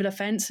jumps over the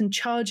fence and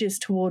charges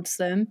towards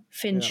them.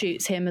 Finn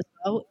shoots him as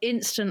well.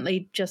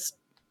 Instantly just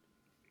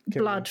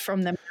blood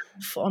from them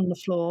on the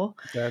floor.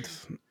 Dead.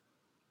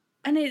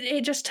 And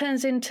it just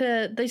turns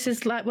into, this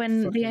is like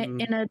when the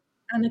inner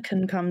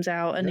Anakin comes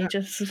out and he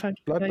just fucking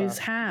goes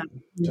ham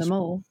on them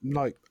all.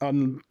 Like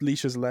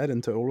unleashes lead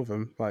into all of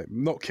them. Like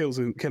not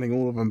killing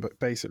all of them, but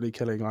basically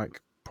killing like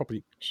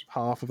probably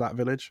half of that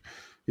village.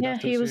 Yeah,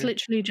 he was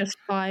literally just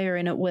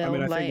firing at will. I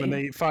mean, I think when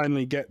they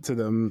finally get to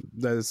them,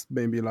 there's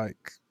maybe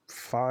like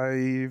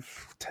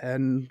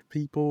 5-10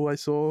 people I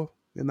saw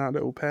in that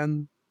little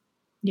pen.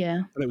 Yeah.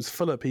 And it was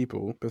full of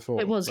people before.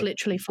 It was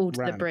literally full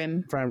to the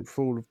brim.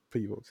 Full of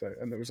people. So,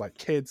 and there was like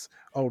kids,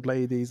 old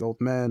ladies, old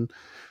men,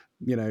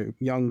 you know,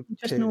 young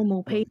just kids,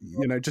 normal people.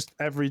 You know, just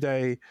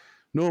everyday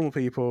normal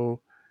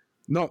people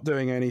not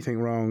doing anything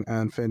wrong,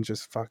 and Finn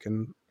just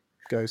fucking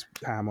goes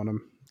ham on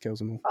them, kills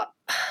them all.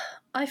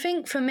 I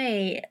think for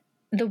me,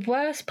 the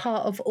worst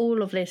part of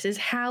all of this is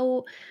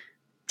how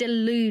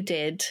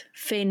deluded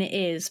Finn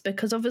is,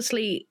 because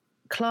obviously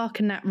Clark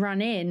and that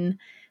run in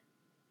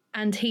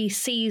and he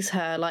sees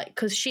her, like,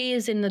 because she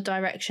is in the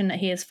direction that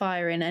he is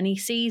firing, and he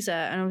sees her,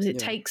 and obviously it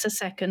takes a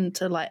second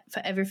to, like,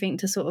 for everything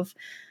to sort of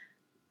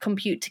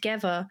compute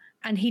together,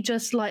 and he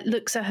just, like,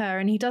 looks at her,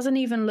 and he doesn't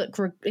even look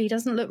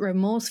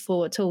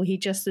remorseful at all. He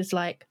just is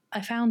like,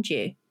 I found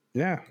you.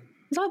 Yeah.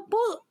 It's like,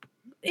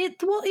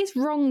 what is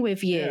wrong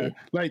with you? Yeah.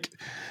 Like,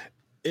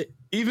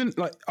 even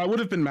like I would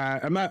have been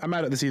mad. I'm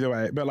mad at this either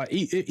way. But like,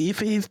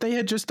 if they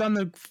had just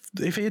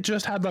if he had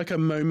just had like a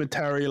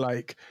momentary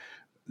like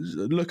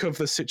look of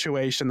the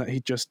situation that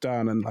he'd just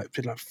done and like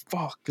being like,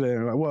 fuck,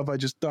 like, what have I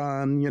just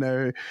done,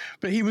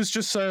 but he was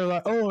just so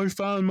like, oh, I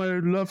found my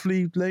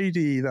lovely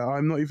lady that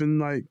I'm not even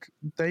like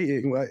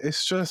dating. Like,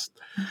 it's just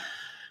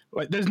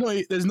like there's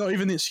not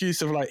even the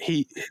excuse of like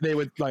they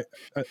were like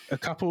a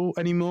couple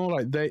anymore.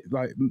 Like they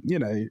like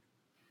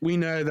we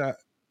know that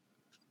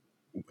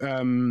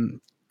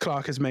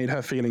Clark has made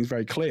her feelings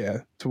very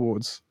clear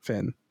towards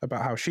Finn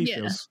about how she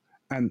feels.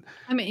 And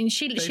I mean,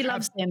 she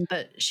loves him,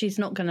 but she's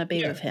not going to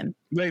be with him.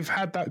 They've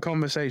had that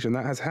conversation.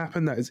 That has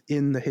happened. That is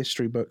in the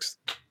history books.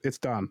 It's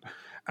done.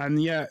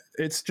 And yet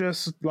it's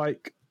just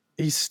like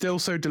he's still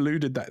so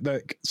deluded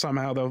that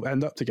somehow they'll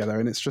end up together.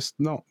 And it's just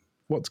not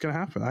what's going to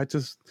happen. I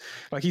just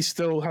like he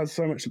still has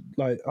so much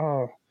like,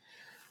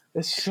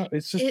 it's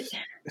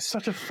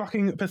such a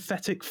fucking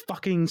pathetic,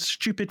 fucking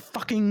stupid,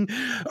 fucking.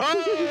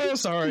 Oh,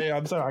 sorry,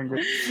 I'm so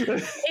angry.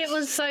 It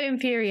was so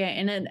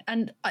infuriating,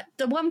 and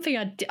the one thing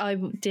I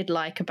did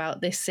like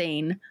about this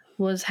scene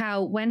was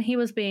how when he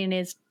was being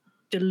his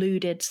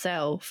deluded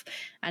self,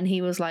 and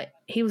he was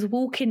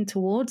walking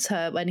towards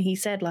her when he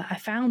said like, "I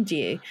found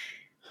you."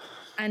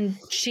 And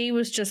she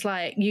was just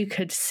like, you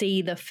could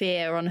see the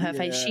fear on her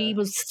face. She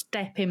was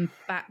stepping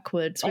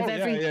backwards. With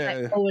every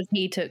step forward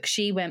he took,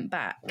 she went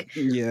back.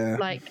 Yeah.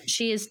 Like,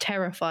 she is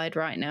terrified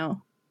right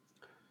now.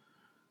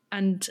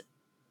 And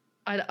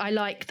I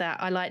like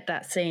that. I like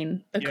that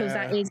scene because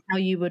that is how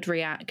you would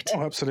react.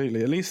 Oh,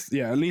 absolutely. At least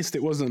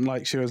it wasn't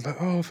like she was like,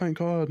 oh, thank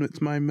God,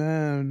 it's my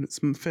man,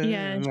 it's my Finn.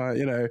 Yeah. Like,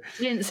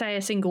 She didn't say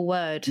a single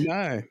word.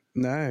 No.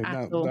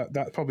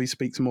 That probably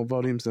speaks more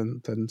volumes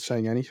than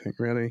saying anything,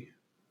 really.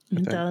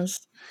 It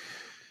does.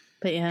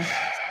 But yeah.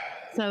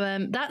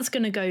 So that's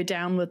going to go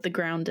down with the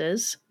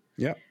Grounders.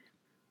 Yep.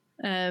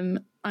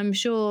 I'm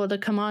sure the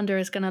commander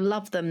is going to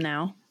love them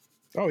now.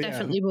 Oh, yeah.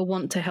 Definitely will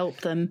want to help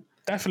them.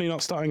 Definitely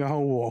not starting a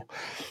whole war.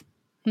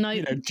 No.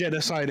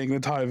 Genociding the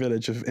entire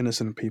village of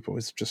innocent people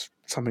is just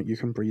something you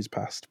can breeze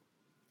past.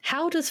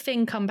 How does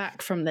Finn come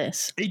back from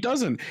this? He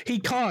doesn't. He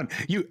can't.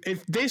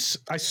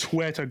 I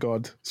swear to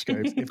God,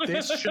 Scopes, if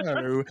this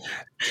show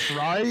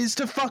tries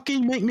to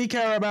fucking make me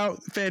care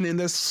about Finn in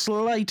the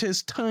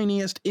slightest,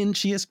 tiniest,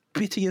 inchiest,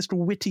 bittiest,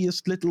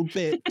 wittiest little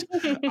bit,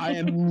 I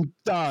am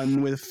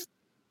done with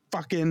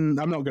fucking...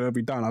 I'm not going to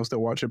be done. I'll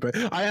still watch it, but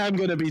I am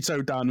going to be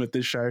so done with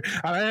this show.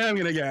 And I am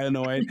going to get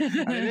annoyed.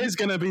 And it is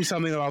going to be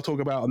something that I'll talk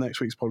about on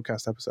next week's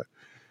podcast episode.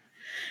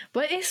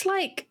 But it's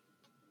like...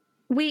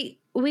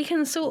 We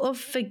can sort of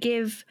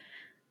forgive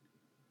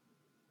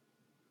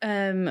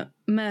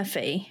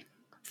Murphy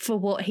for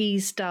what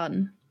he's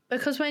done,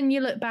 because when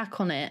you look back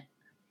on it,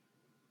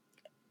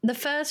 the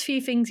first few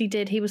things he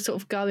did, he was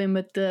sort of going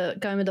with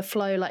the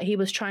flow, like he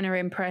was trying to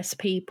impress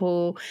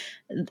people.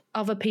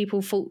 Other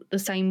people thought the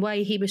same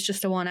way. He was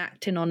just the one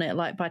acting on it,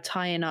 like by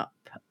tying up,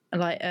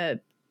 like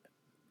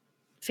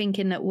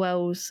thinking that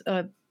Wells,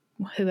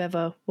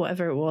 whatever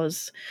it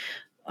was,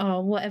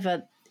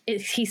 whatever.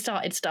 He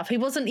started stuff. He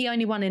wasn't the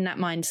only one in that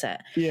mindset.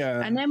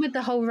 Yeah. And then with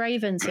the whole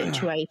Raven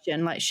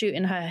situation, like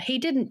shooting her, he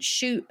didn't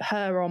shoot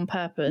her on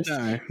purpose.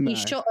 No. He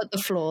shot at the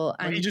floor.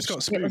 And he just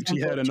got spooked.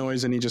 He heard a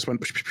noise and he just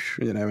went,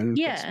 And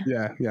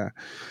yeah.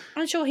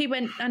 I'm sure he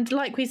went, and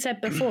like we said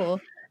before,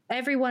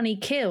 everyone he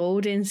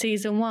killed in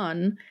season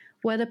 1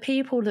 were the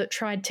people that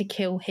tried to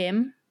kill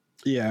him.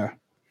 Yeah.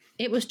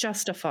 It was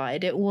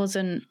justified. It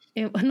wasn't,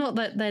 not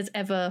that there's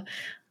ever...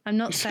 I'm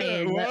not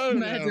saying that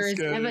murder is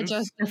ever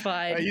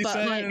justified. Are you but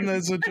saying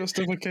there's a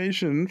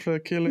justification for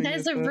killing?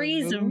 There's a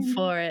reason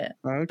for it.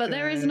 Okay. But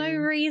there is no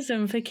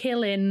reason for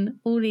killing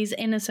all these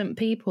innocent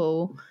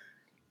people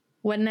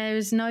when there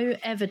is no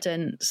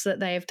evidence that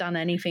they have done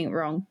anything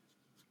wrong.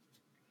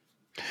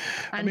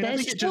 And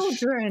there's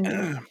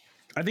children.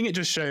 I think it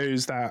just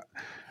shows that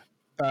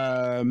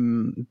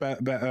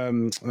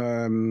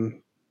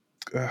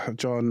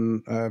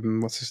John,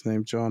 what's his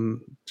name?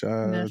 John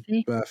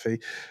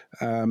Murphy.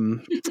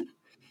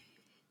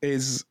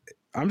 Is,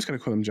 I'm just going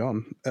to call him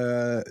John.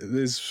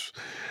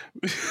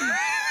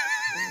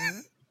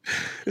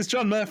 It's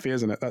John Murphy,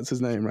 isn't it? That's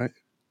his name, right?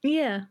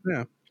 Yeah.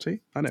 Yeah. See,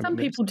 I know. Some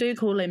people do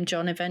call him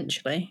John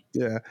eventually.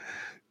 Yeah.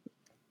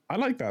 I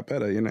like that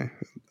better, I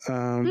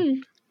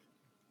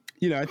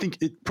think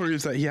it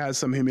proves that he has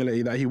some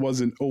humility, that he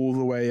wasn't all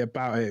the way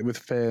about it with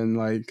Finn,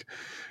 like,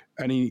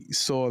 and he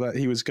saw that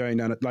he was going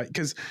down it, like,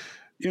 because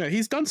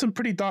he's done some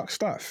pretty dark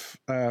stuff.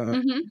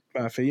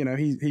 Murphy,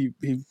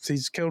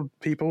 he's killed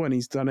people and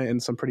he's done it in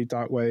some pretty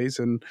dark ways,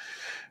 and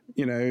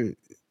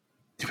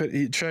but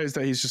it shows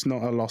that he's just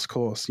not a lost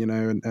cause,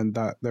 and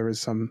that there is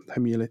some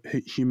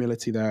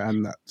humility there,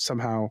 and that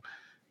somehow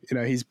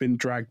he's been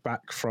dragged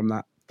back from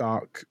that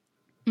dark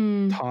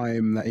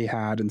time that he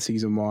had in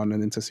season 1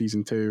 and into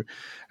season 2,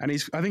 and I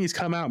think he's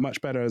come out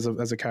much better as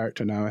a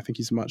character now. I think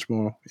he's much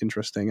more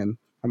interesting, and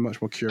I'm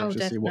much more curious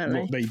to see what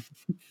they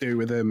do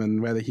with him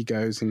and whether he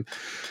goes, and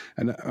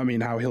I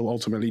mean how he'll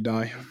ultimately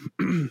die.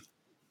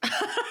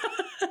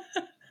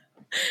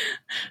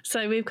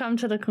 So we've come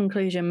to the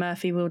conclusion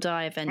Murphy will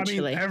die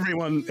eventually. I mean,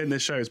 everyone in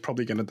this show is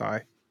probably going to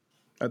die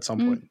at some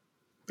point,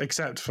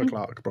 except for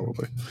Clark,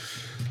 probably.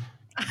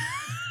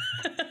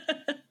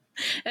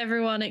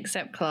 Everyone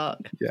except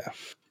Clark. Yeah.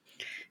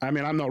 I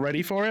mean, I'm not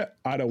ready for it.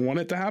 I don't want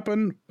it to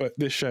happen, but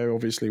this show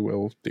obviously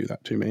will do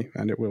that to me,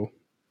 and it will.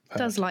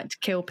 Does like to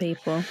kill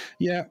people.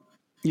 Yeah.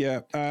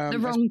 Yeah. The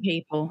wrong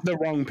people. The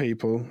wrong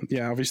people.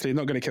 Yeah, obviously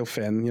not going to kill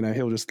Finn. You know,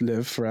 he'll just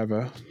live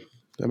forever.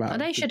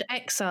 They should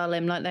exile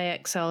him like they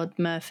exiled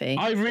Murphy.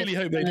 I really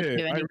hope they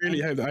do. I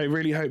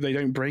really hope they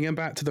don't bring him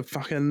back to the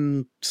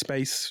fucking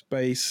space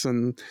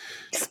and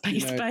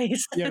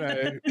space. You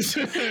know,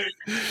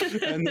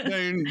 and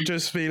don't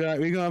just be like,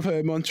 we're gonna put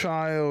him on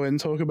trial and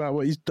talk about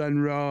what he's done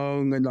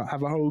wrong and not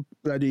have a whole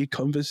bloody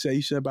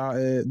conversation about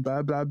it.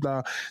 Blah blah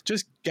blah.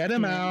 Just get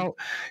him out,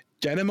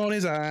 get him on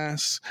his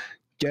ass.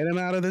 Get him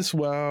out of this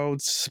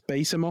world,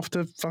 space him off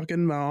to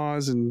fucking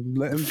Mars and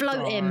let him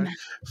float him.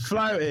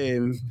 Float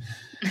him.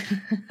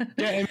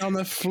 Get him on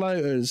the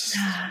floaters.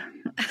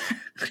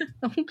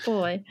 Oh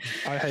boy.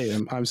 I hate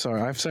him. I'm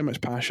sorry. I have so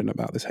much passion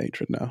about this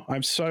hatred now.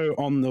 I'm so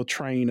on the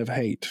train of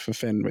hate for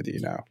Finn with you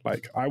now.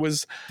 Like I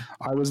was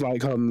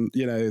like on,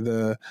 you know,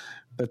 the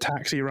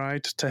taxi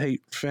ride to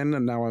hate Finn,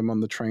 and now I'm on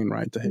the train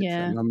ride to hate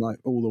Finn. I'm like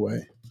all the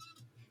way.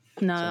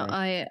 No,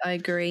 I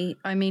agree.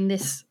 I mean,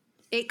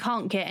 it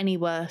can't get any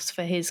worse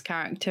for his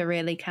character,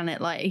 really, can it?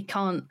 Like, it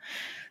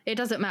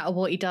doesn't matter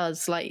what he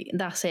does. Like,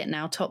 that's it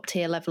now. Top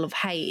tier level of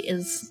hate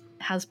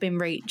has been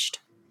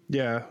reached.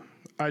 Yeah.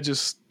 I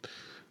just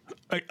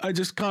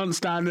can't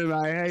stand him.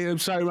 I hate him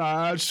so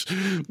much.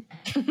 And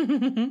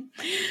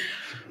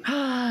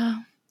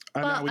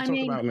now we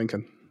talk about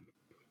Lincoln.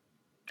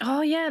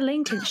 Oh, yeah,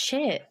 Lincoln.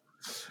 Shit.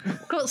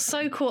 Got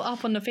so caught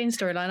up on the Finn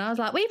storyline. I was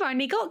like, we've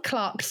only got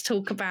Clark to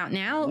talk about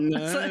now.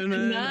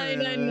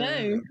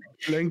 No.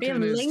 We have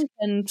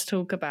Lincoln to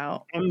talk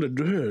about. On the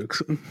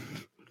drugs.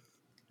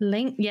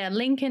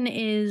 Lincoln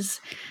is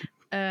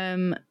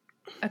a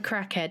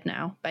crackhead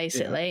now,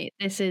 basically.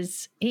 Yeah. This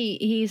is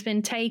he's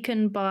been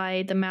taken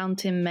by the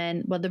Mountain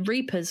Men, well, the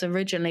Reapers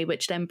originally,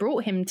 which then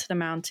brought him to the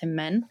Mountain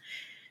Men.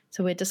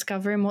 So we're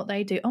discovering what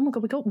they do. Oh my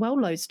god, we got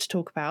loads to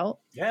talk about.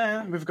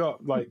 Yeah, we've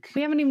got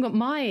we haven't even got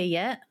Maya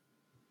yet.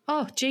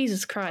 Oh,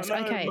 Jesus Christ.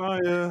 Okay.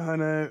 Maya, I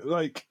know.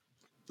 Like,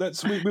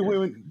 we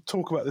won't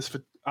talk about this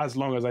for as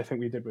long as I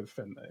think we did with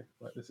Finn, though.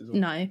 Like, this is all,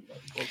 no.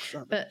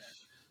 But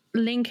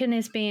Lincoln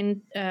is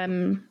being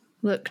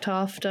looked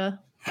after.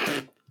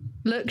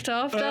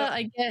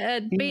 I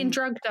get being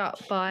drugged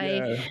up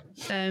by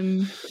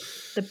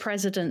the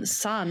president's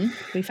son.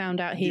 We found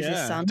out he's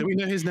his son. Do we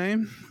know his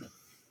name?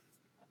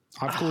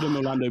 I've called him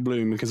Orlando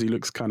Bloom because he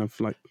looks kind of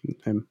like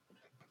him.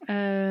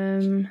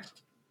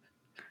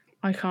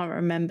 I can't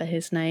remember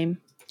his name.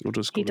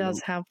 He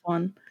does have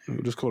one.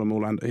 We'll just call him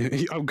Orlando.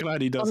 I'm glad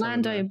he does.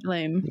 Orlando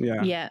Bloom.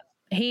 Yeah.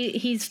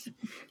 He's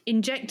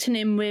injecting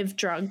him with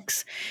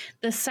drugs,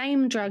 the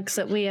same drugs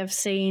that we have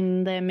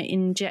seen them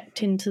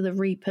inject into the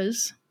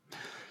Reapers.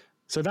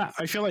 So that,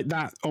 I feel like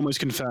that almost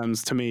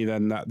confirms to me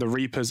then that the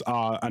Reapers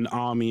are an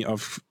army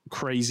of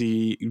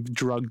crazy,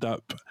 drugged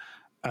up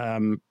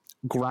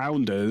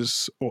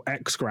grounders or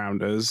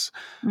ex-grounders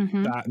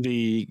that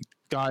the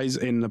guys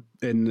in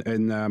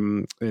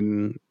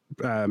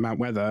Mount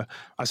Weather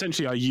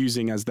essentially are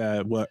using as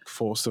their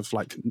workforce of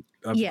soldiers.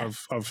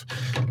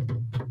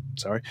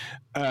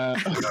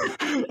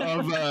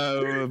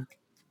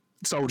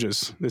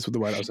 This was the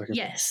word I was looking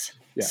for. Yes.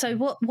 Yeah. So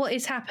what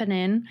is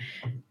happening?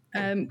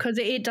 Because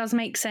it does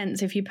make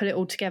sense if you put it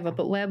all together,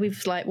 but where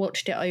we've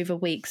watched it over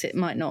weeks, it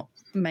might not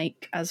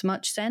make as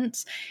much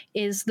sense.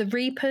 Is the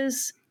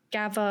Reapers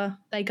gather,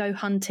 they go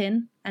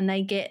hunting, and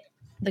they get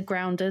the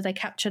grounders, they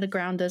capture the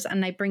grounders,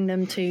 and they bring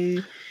them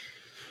to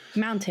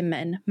Mountain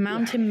Men.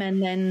 Mountain Men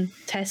then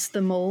test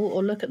them all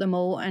or look at them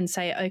all and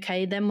say,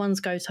 okay, them ones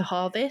go to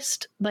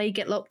harvest. They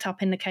get locked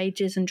up in the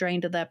cages and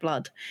drained of their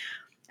blood.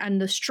 And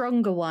the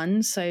stronger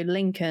ones, so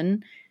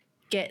Lincoln,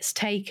 gets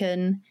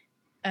taken,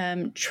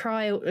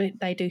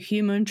 they do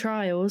human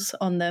trials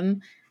on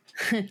them,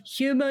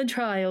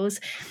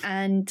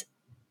 and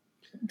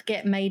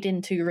get made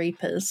into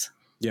Reapers.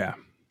 Yeah.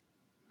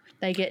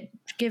 They get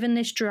given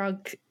this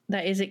drug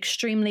that is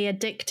extremely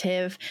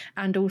addictive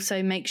and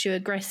also makes you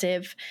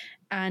aggressive,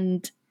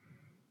 and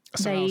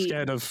somehow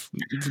scared of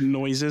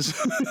noises.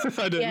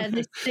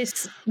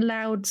 This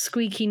loud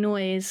squeaky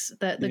noise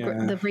that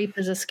the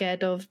Reapers are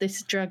scared of.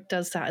 This drug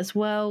does that as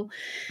well,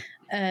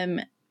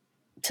 to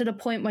the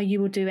point where you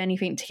will do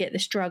anything to get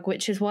this drug,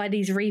 which is why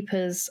these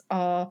Reapers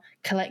are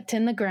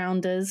collecting the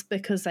grounders,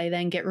 because they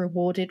then get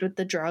rewarded with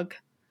the drug,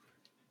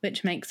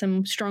 which makes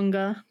them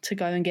stronger to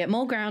go and get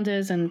more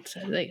grounders, and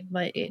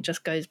it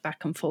just goes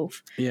back and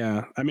forth.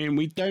 Yeah. I mean,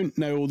 we don't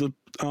know all the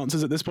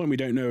answers at this point. We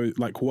don't know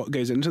what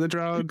goes into the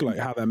drug,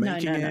 how they're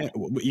making it,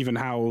 even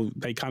how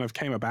they kind of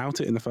came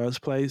about it in the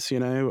first place, I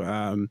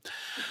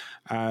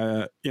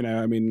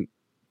mean,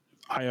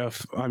 I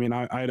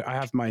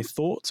have my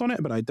thoughts on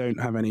it, but I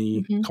don't have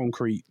any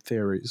concrete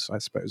theories, I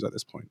suppose, at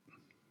this point.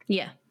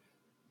 Yeah.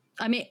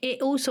 I mean,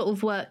 it all sort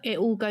of it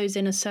all goes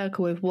in a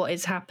circle with what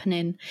is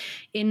happening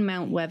in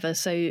Mount Weather.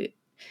 So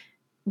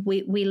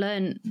we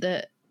learn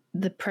that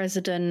the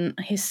president,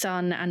 his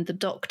son, and the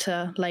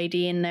doctor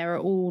lady in there are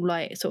all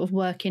like sort of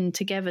working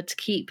together to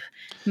keep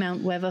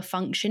Mount Weather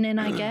functioning,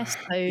 I guess.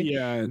 So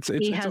yeah,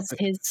 he has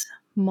his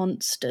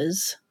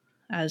monsters,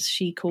 as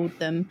she called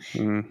them,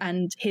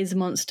 and his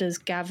monsters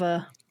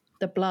gather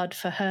the blood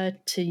for her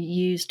to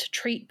use to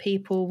treat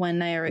people when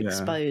they are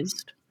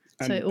exposed.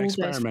 And so it all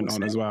experiment goes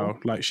on as well.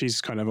 Like she's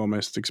kind of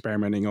almost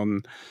experimenting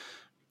on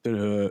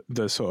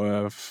the sort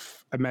of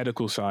a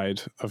medical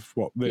side of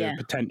what the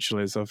potential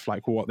is of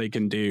like what they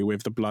can do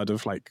with the blood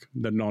of like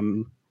the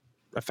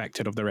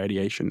non-affected of the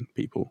radiation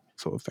people,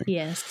 sort of thing.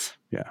 Yes.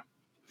 Yeah.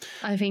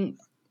 I think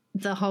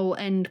the whole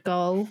end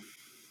goal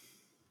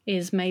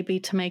is maybe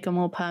to make a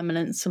more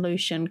permanent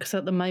solution, because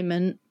at the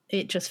moment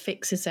it just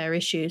fixes their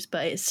issues,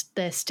 but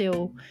they're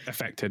still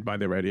affected by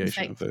the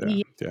radiation.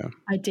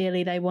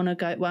 Ideally, they want to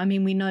go. Well, I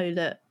mean, we know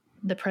that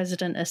the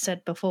president has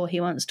said before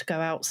he wants to go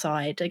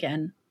outside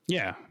again.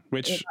 Yeah,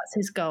 that's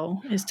his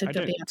goal, is to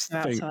be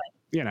outside.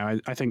 You know,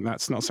 I think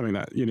that's not something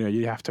that, you know,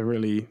 you have to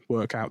really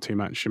work out too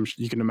much.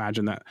 You can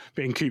imagine that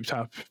being cooped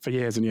up for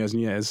years and years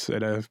and years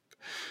in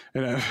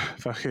a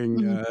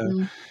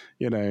fucking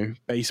you know,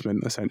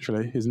 basement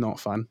essentially is not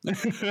fun.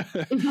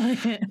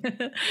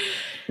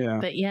 Yeah.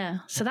 But yeah,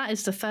 so that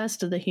is the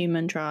first of the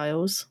human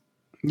trials.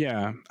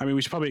 Yeah, I mean,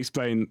 we should probably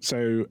explain.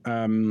 So,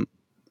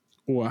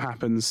 what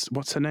happens?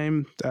 What's her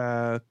name?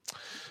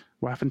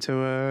 What happened to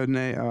her?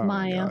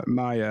 Maya.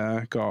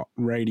 Maya got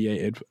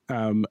radiated,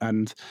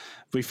 and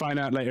we find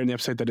out later in the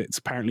episode that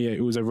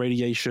it was a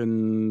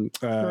radiation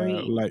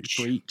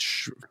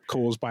breach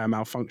caused by a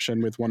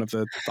malfunction with one of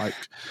the like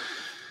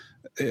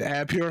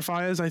air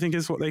purifiers, I think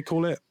is what they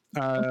call it.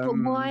 But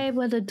why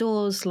were the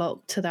doors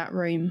locked to that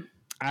room?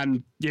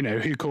 And, you know,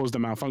 who caused the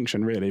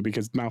malfunction, really?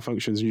 Because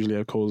malfunctions usually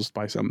are caused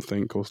by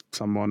something or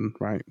someone,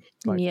 right?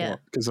 Like,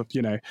 because,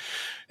 you know,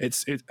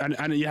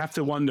 and you have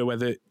to wonder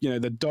whether, you know,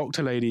 the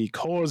doctor lady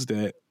caused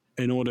it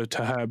in order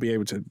to her be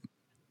able to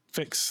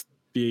fix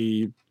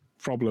the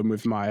problem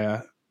with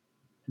Maya,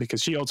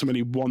 because she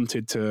ultimately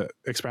wanted to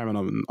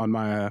experiment on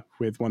Maya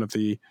with one of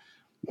the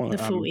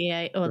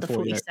 48 or the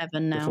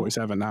 47 now. The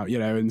 47 now, you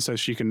know, and so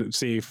she can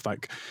see if,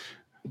 like,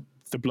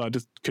 the blood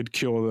could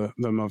cure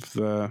them of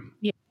the...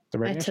 Yeah.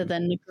 Better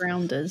than the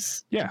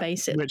grounders,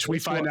 basically. Which we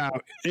find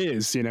out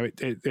is, you know,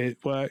 it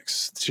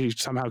works. She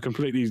somehow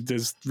completely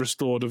is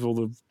restored of all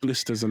the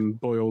blisters and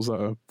boils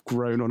that are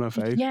grown on her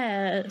face.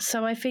 Yeah,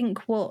 so I think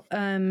what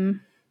the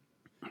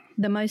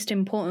most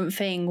important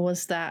thing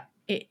was that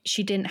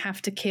she didn't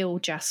have to kill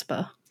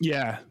Jasper.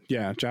 Yeah,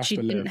 Jasper She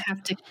didn't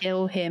have to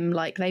kill him.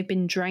 Like, they've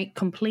been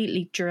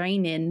completely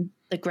draining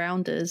the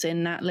grounders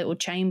in that little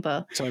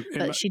chamber,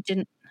 but she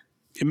didn't.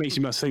 It makes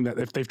you must think that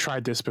if they've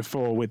tried this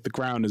before with the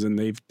grounders and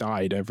they've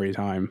died every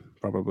time,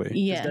 probably.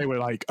 Yeah. They were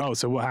like, oh,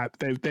 so what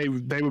happened? They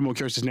were more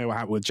curious to know what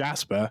happened with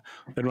Jasper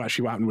than what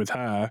actually happened with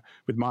her,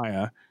 with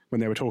Maya, when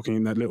they were talking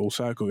in that little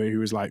circle. Who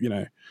was like, you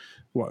know,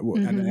 what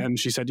and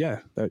she said,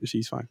 yeah,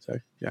 she's fine. So,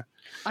 yeah.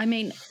 I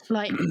mean,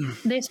 like,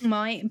 this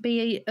might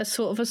be a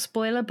sort of a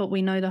spoiler, but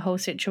we know the whole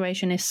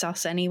situation is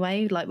sus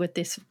anyway, like with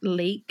this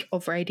leak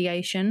of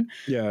radiation.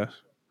 Yeah.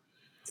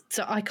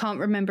 So I can't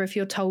remember if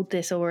you're told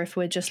this or if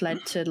we're just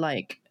led to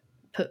like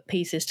put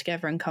pieces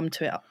together and come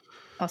to it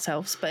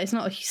ourselves. But it's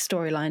not a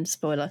storyline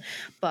spoiler.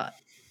 But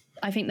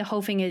I think the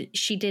whole thing is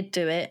she did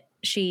do it.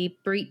 She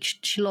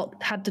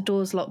had the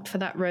doors locked for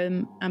that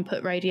room and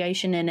put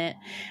radiation in it,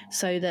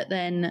 so that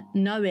then,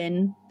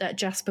 knowing that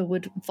Jasper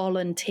would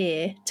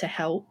volunteer to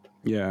help.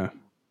 Yeah.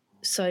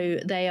 So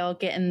they are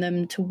getting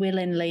them to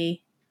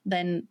willingly.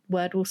 Then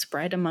word will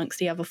spread amongst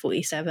the other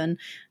 47.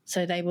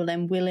 So they will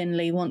then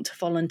willingly want to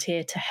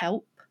volunteer to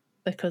help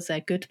because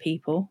they're good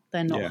people.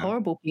 They're not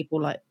horrible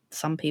people like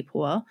some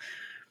people are.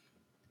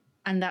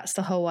 And that's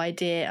the whole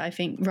idea, I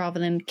think, rather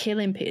than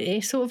killing people.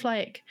 It's sort of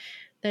like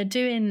they're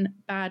doing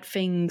bad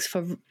things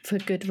for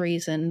good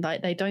reason.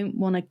 Like, they don't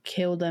want to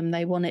kill them.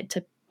 They want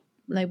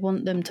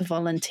them to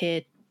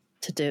volunteer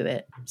to do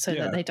it so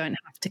that they don't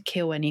have to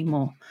kill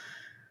anymore.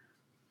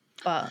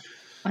 But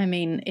I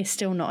mean, it's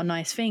still not a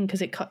nice thing,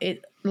 because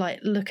it like,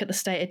 look at the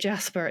state of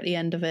Jasper at the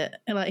end of it.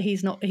 Like,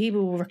 he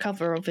will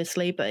recover,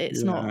 obviously, but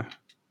it's not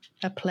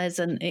a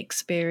pleasant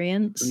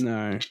experience.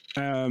 No.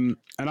 And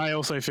I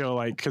also feel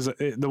like, because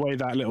the way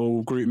that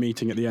little group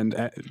meeting at the end,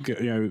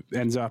 you know,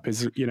 ends up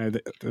is, you know,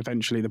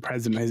 eventually the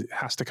president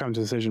has to come to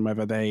a decision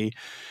whether they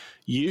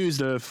use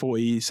the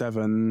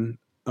 47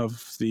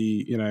 of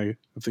the, you know,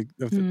 of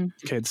the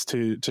kids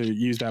to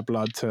use their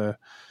blood to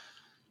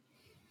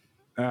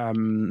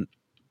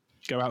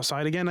go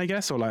outside again, I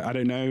guess, or like, I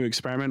don't know,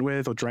 experiment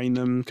with or drain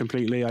them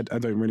completely. I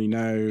don't really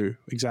know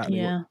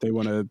exactly what they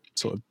want to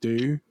sort of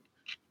do.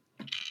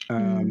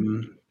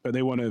 But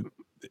they want to,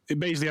 it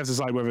basically has to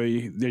decide whether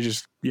they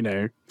just, you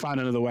know, find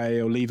another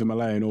way or leave him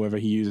alone, or whether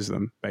he uses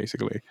them,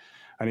 basically.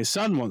 And his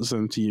son wants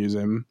them to use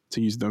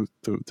the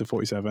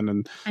 47,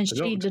 and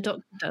the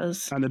doctor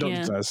does. And the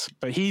doctor does.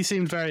 But he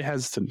seemed very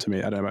hesitant to me.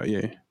 I don't know about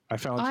you. I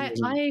feel like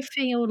I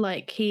feel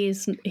like he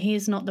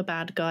is not the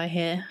bad guy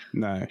here.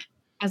 No.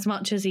 as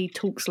much as he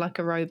talks like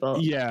a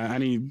robot. Yeah,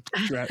 and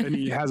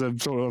he has a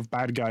sort of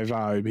bad guy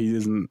vibe. He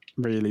isn't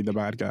really the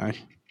bad guy.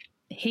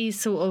 He's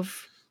sort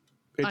of,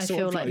 I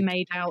feel like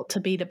made out to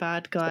be the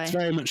bad guy. It's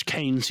very much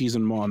Kane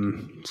season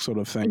 1 sort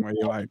of thing, where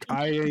you're like,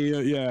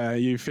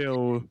 you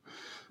feel,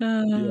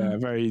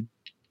 very.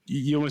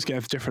 You almost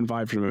get a different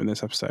vibe from him in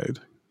this episode.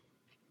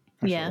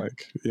 I feel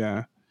like.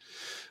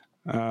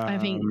 I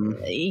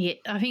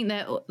think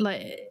that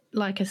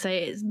like I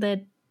say,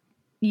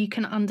 you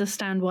can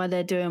understand why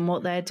they're doing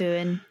what they're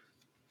doing,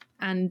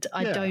 and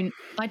I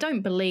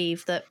don't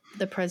believe that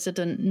the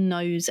president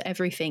knows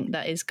everything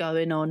that is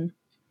going on.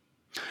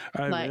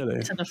 Oh,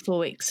 really? To the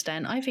full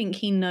extent. I think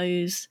he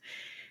knows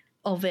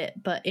of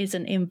it but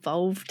isn't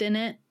involved in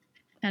it,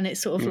 and it's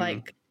sort of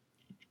like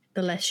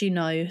the less you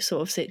know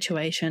sort of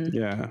situation.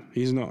 Yeah,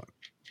 he's not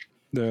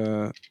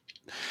the.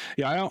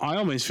 Yeah, I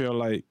almost feel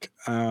like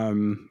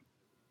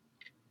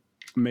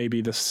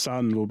maybe the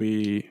son will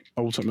be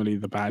ultimately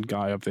the bad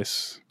guy of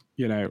this.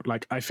 You know,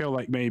 like I feel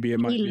like maybe it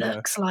might. He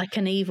looks like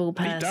an evil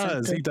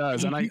person. He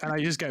does, and I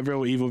just get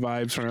real evil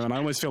vibes from him, and I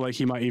almost feel like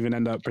he might even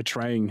end up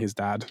betraying his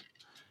dad.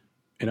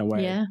 In a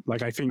way,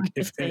 like I think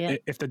if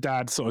the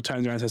dad sort of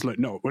turns around and says, "Look,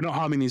 no, we're not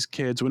harming these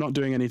kids. We're not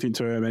doing anything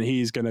to him," and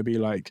he's going to be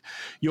like,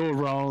 "You're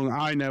wrong.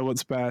 I know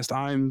what's best.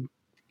 I'm,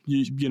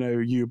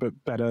 you but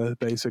better,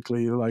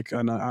 basically." Like,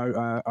 and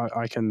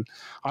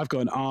I've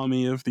got an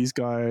army of these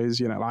guys.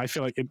 You know, I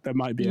feel like there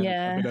might be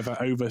a bit of an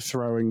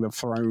overthrowing the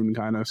throne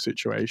kind of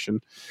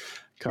situation.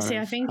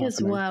 I think as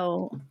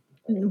well,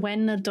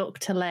 when the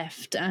doctor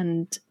left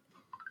and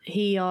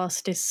he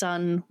asked his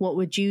son, "What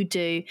would you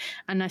do?"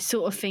 And I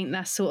sort of think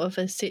that's sort of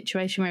a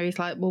situation where he's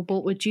like, "Well,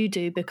 what would you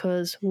do?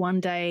 Because one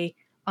day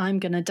I'm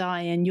going to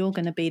die and you're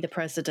going to be the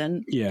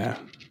president." Yeah,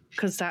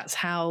 because that's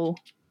how.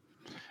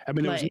 I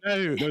mean,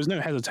 there was no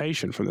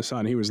hesitation from the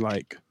son. He was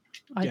like,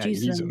 "I'd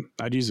use him.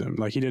 I'd use him."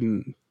 Like he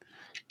didn't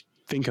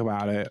think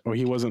about it, or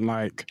he wasn't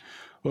like,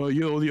 "Well,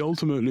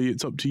 ultimately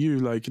it's up to you.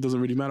 Like it doesn't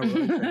really matter."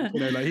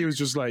 What like he was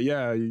just like,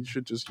 "Yeah, you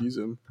should just use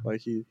him."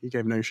 Like he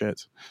gave no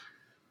shit.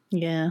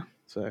 Yeah.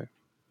 So,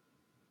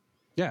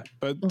 yeah,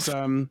 but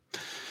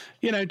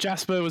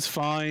Jasper was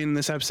fine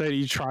this episode.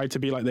 He tried to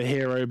be like the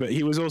hero, but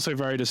he was also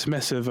very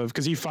dismissive of,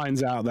 because he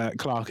finds out that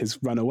Clark has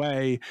run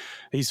away.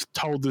 He's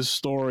told the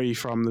story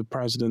from the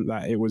president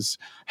that it was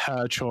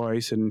her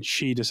choice and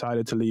she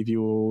decided to leave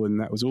you all, and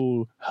that was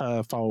all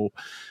her fault.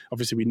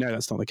 Obviously, we know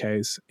that's not the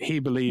case. He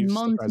believes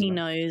Monty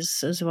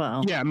knows as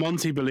well. Yeah,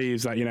 Monty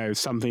believes that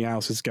something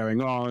else is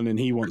going on, and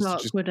he wants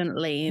Clark wouldn't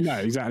leave. No,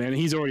 exactly, and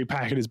he's already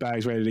packing his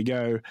bags, ready to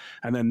go.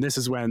 And then this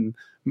is when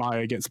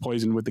Maya gets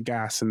poisoned with the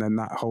gas, and then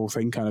that whole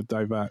thing kind of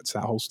diverts.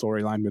 That whole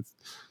storyline with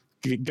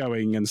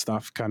going and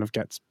stuff kind of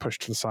gets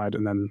pushed to the side,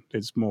 and then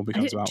it's more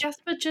becomes about.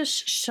 Jasper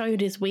just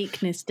showed his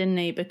weakness, didn't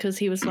he? Because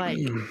he was like,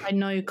 "I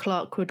know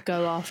Clark would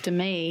go after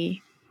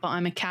me, but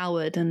I'm a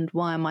coward, and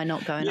why am I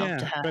not going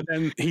after her?" But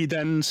then he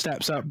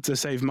steps up to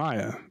save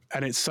Maya,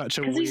 and it's such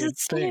a weird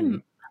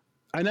thing.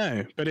 I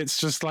know, but it's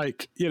just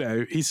like,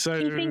 he's so...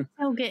 He thinks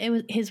he'll get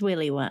his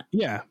willy wet.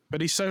 Yeah, but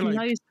he's so like...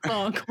 He knows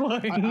Clark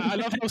won't. I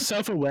love how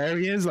self-aware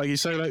he is. Like,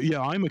 he's so like,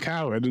 I'm a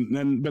coward.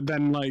 But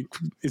then like,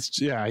 he's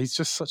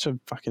just such a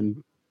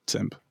fucking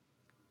simp.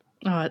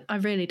 Oh, I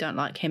really don't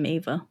like him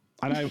either.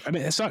 I know, and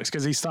it sucks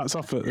because he starts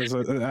off at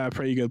a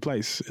pretty good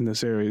place in the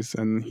series,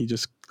 and he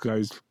just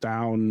goes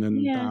down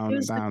and down he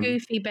was and down. The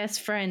goofy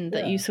best friend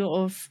that you sort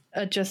of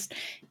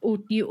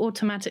you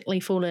automatically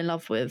fall in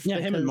love with. Yeah,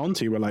 him and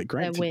Monty were like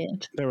great. They're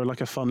weird. They were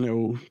like a fun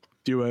little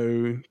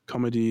duo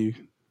comedy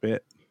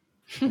bit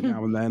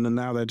now and then, and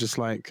now they're just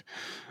like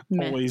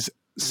always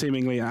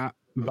seemingly at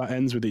butt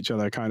ends with each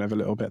other, kind of a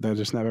little bit. They're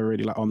just never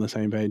really like on the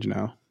same page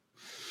now.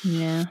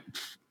 Yeah.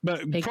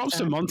 But props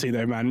to Monty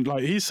though, man.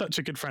 Like he's such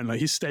a good friend.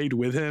 Like he stayed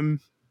with him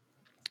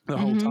the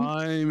whole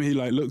time. He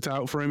like looked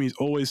out for him. He's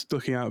always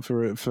looking out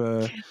for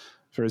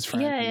his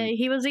friend. Yeah,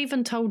 he was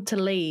even told to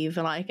leave,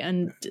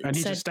 and he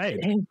just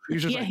stayed. He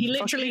was just he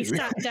literally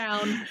sat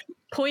down,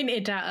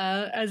 pointed at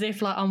her as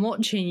if like, "I'm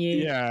watching you."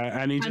 Yeah,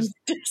 and he just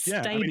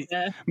stayed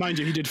there. Mind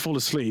you, he did fall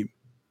asleep,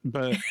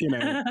 but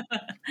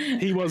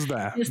he was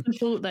there. It's the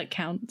thought that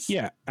counts.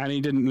 Yeah, and he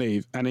didn't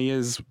leave, and he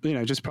is,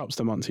 just props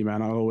to Monty,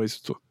 man. I'll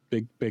always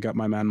big up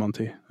my man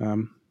Monty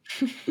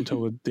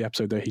until the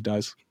episode that he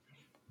dies.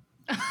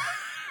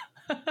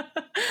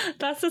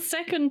 That's the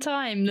second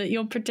time that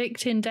you're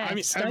predicting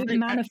deaths. Don't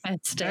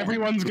manifest it.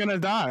 Everyone's gonna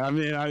die. I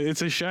mean,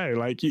 it's a show.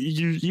 Like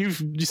you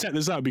set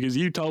this up because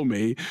you told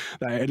me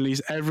that at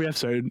least every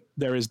episode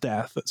there is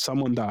death, that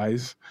someone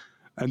dies,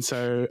 and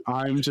so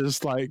I'm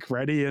just like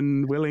ready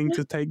and willing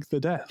to take the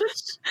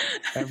deaths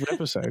every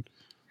episode.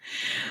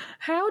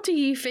 How do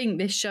you think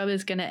this show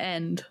is going to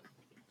end?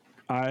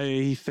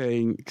 I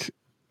think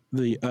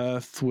the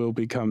Earth will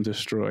become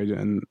destroyed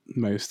and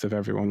most of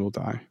everyone will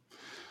die.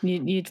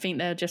 You'd think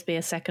there'll just be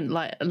a second,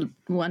 like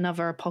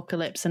another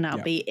apocalypse, and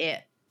that'll be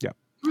it. Yeah,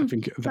 I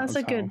think that's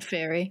a good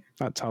theory.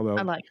 That's how they'll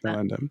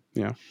end him.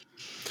 Yeah.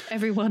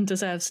 Everyone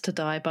deserves to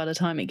die by the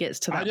time it gets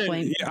to that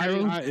point. I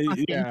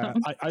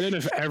don't know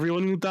if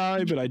everyone will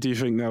die, but I do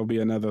think there'll be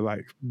another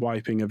like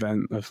wiping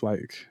event of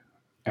like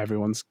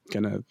everyone's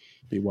gonna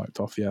be wiped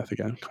off the earth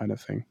again, kind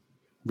of thing.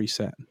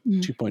 Reset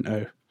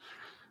 2.0.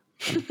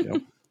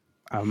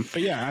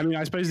 But yeah, I mean,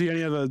 I suppose the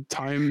only other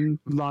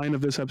timeline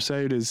of this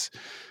episode is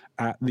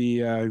at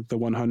the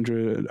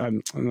 100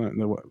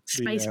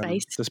 space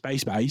base, the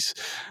space base,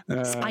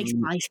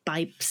 space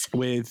base,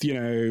 with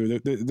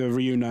the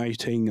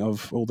reuniting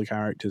of all the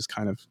characters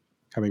kind of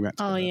coming back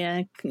together. Oh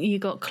yeah, you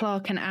got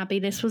Clark and Abby.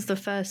 This was the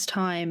first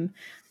time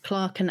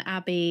Clark and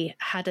Abby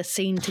had a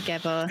scene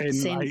together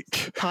since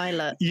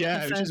pilot.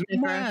 Yeah, which is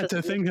mad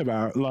to think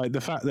about, like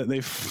the fact that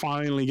they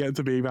finally get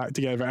to be back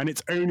together, and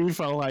it's only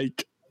for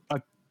like a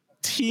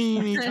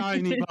teeny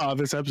tiny part of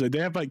this episode. They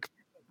have like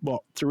four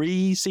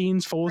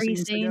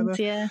scenes together.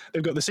 Yeah,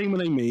 they've got the scene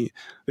where they meet,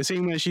 the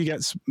scene where she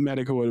gets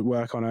medical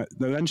work on it,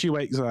 then she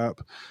wakes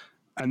up,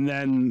 and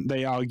then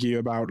they argue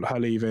about her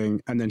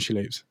leaving, and then she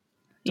leaves.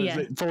 So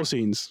it's 4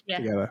 scenes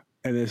together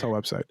in this whole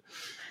episode.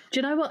 Do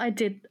you know what I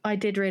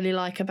did really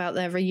like about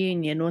their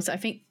reunion was, I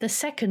think the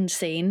second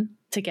scene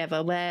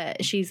together where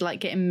she's like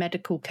getting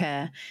medical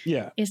care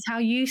is how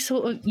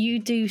you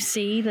do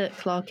see that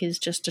Clark is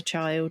just a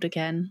child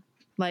again.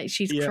 Like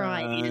she's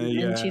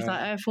crying and she's like,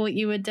 I thought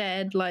you were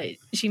dead. Like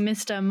she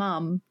missed her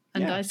mum.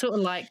 And I sort of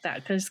like that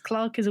because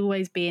Clark is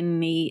always being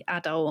the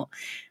adult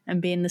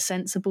and being the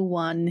sensible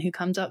one who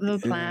comes up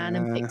with a plan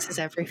and fixes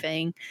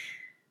everything.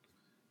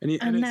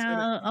 And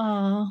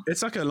now,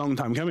 it's like a long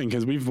time coming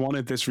because we've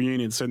wanted this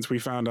reunion since we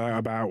found out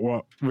about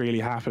what really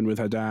happened with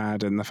her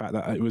dad and the fact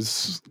that it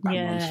was that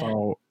man's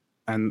fault.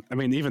 And I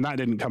mean, even that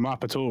didn't come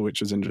up at all, which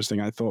was interesting.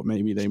 I thought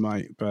maybe they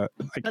might, but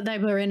they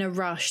were in a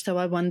rush, so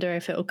I wonder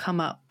if it'll come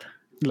up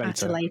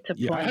at a later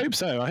point. I hope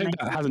so. I hope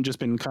that hasn't just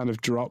been kind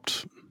of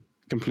dropped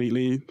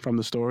completely from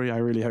the story. I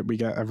really hope we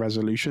get a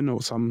resolution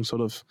or some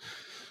sort of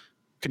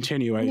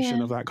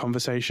continuation of that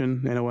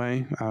conversation in a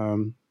way,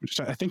 which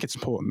I think it's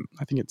important.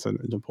 I think it's an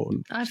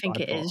important. I think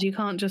it is. You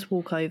can't just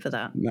walk over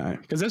that. No,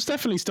 because there's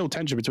definitely still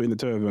tension between the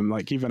two of them.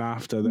 Like even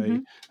after they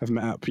have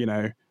met up,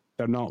 they're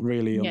not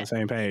really on the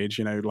same page.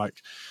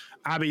 Like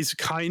Abby's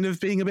kind of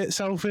being a bit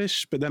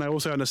selfish, but then I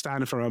also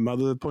understand from her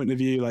mother's point of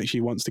view, like she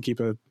wants to keep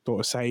her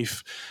daughter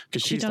safe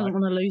because she doesn't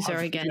want to lose her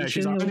again.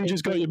 She's like, I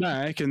just got you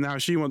back, and now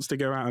she wants to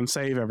go out and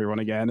save everyone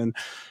again, and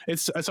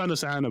it's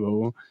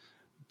understandable.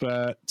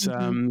 But,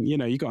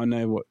 you got to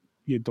know what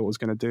your daughter's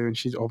going to do. And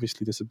she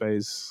obviously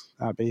disobeys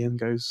Abby and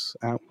goes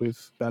out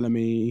with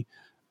Bellamy,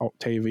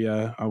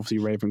 Octavia. Obviously,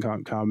 Raven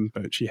can't come,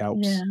 but she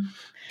helps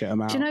get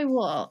them out. Do you know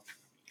what?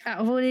 Out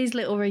of all these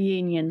little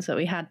reunions that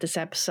we had this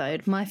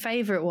episode, my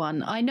favourite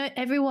one, I know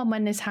everyone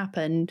when this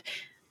happened,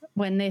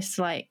 when this,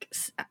 like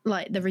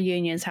the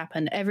reunions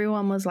happened,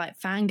 everyone was like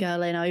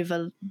fangirling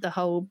over the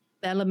whole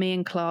Bellamy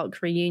and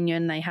Clark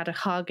reunion. They had a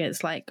hug.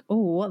 It's like, oh,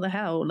 what the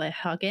hell? They're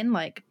hugging.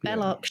 Like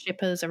Belloc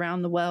shippers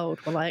around the world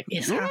were like,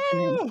 it's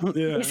happening.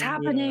 It's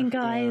happening,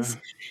 guys.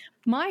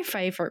 My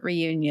favourite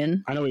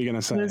reunion, I know what you're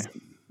going to say, was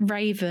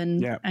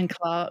Raven and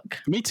Clark.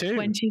 Me too.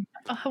 When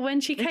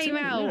she came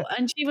out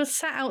and she was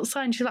sat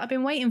outside and she's like, I've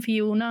been waiting for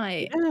you all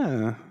night.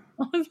 Yeah.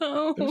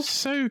 It was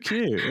so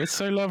cute. It's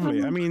so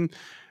lovely. I mean,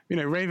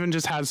 Raven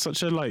just has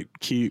such a like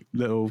cute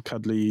little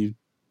cuddly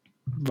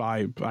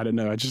vibe. I don't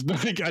know. I just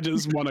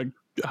want to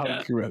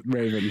hug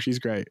Raven. She's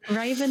great.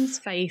 Raven's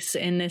face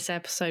in this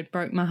episode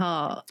broke my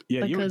heart.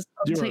 Yeah, because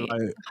you were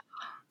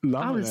like,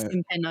 I was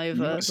simping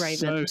over Raven.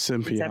 So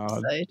simpy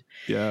hard. Episode.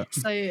 Yeah.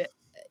 So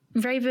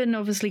Raven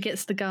obviously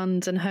gets the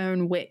guns, and her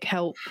and Wick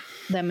help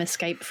them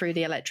escape through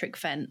the electric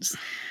fence.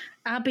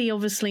 Abby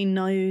obviously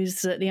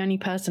knows that the only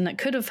person that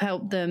could have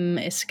helped them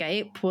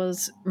escape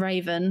was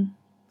Raven,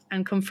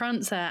 and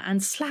confronts her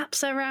and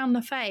slaps her around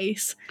the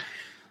face.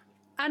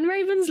 And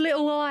Raven's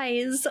little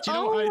eyes.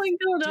 Oh my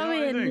god!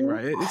 I think,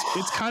 right?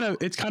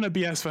 It's kind of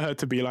BS for her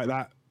to be like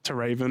that to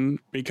Raven,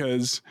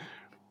 because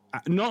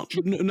need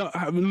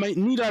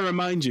I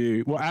remind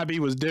you what Abby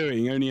was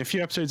doing only a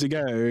few episodes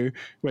ago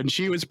when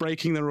she was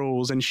breaking the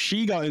rules and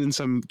she got in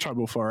some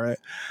trouble for it,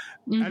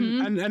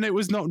 and it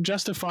was not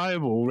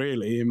justifiable,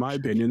 really, in my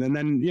opinion. And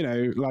then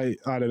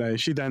I don't know,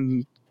 she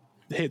then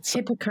hits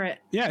hypocrite.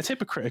 Yeah, it's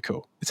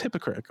hypocritical.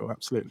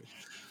 Absolutely.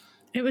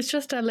 It was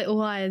just her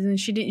little eyes, and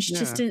she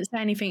just didn't say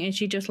anything, and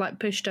she just like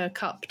pushed her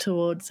cup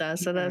towards her.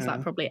 So there's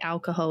like probably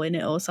alcohol in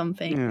it or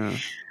something. Yeah.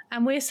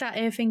 And we're sat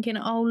here thinking,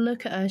 oh,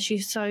 look at her.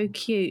 She's so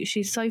cute.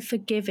 She's so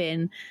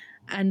forgiving.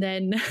 And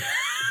then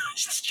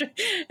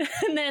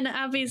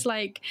Abby's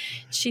like,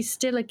 she's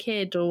still a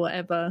kid or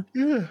whatever.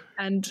 Yeah.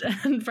 And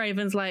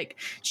Raven's like,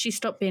 she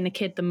stopped being a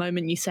kid the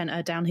moment you sent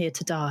her down here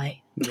to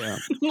die. Yeah.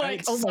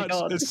 Like, my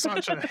God. It's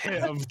such a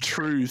hit of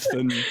truth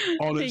and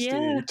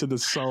honesty to the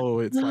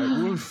soul. It's like,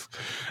 woof.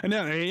 And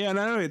no,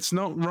 it's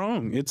not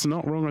wrong. It's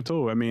not wrong at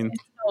all. I mean,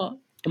 it's not.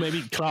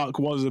 Maybe Clark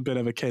was a bit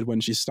of a kid when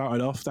she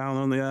started off down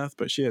on the earth,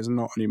 but she is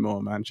not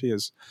anymore, man. She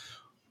has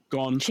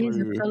gone through...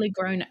 She's a fully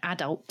grown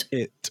adult.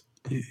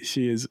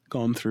 She has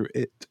gone through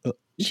it.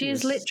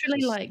 She's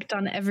literally like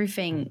done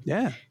everything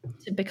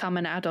to become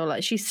an adult.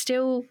 Like she's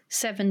still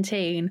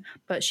 17,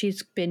 but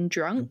she's been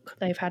drunk.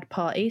 They've had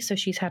parties, so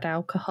she's had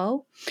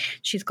alcohol.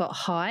 She's got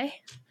high.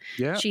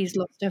 Yeah. She's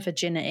lost her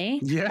virginity.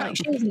 Yeah. Like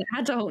she's an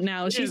adult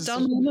now. She's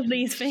done all of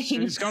these things.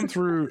 She's gone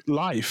through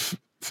life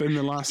in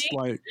the last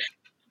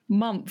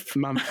month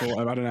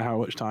or I don't know how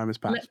much time has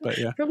passed, but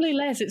yeah. Probably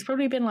less. It's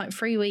probably been like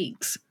 3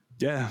 weeks.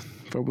 Yeah,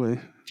 probably.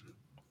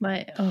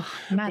 Like,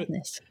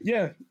 madness. But,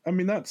 yeah, I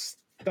mean that's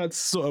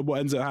sort of what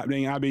ends up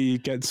happening. Abby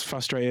gets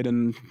frustrated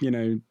and,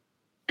 and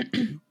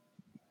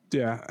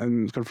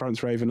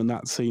confronts Raven, and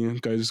that scene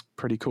goes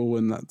pretty cool,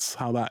 and that's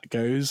how that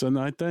goes. And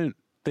I don't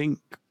think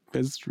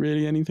there's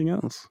really anything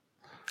else.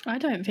 I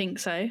don't think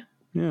so.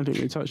 Yeah, I think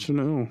we touched on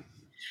it all.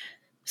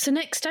 So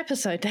next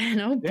episode then,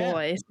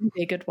 boy, it's going to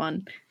be a good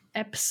one.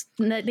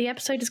 The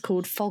episode is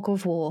called Fog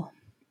of War.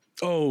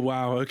 Oh,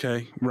 wow,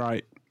 okay,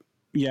 right.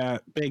 Yeah,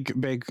 big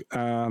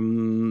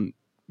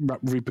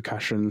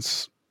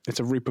repercussions. It's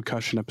a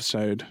repercussion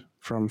episode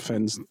from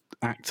Finn's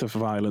act of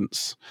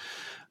violence.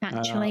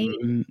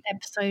 Actually,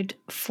 episode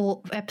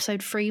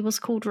 3 was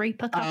called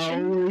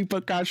Repercussion. Oh,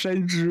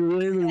 Repercussions. I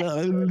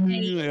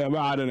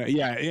don't know.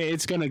 Yeah,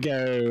 it's going to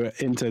go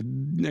into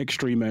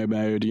extremo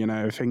mode.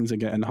 Things are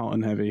getting hot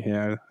and heavy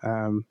here.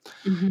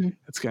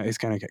 It's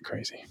going to get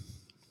crazy.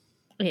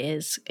 It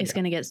is. It's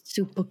going to get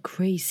super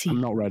crazy.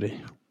 I'm not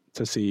ready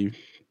to see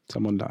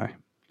someone die.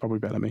 Probably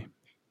Bellamy.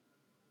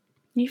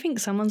 You think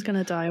someone's going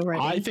to die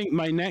already? I think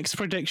my next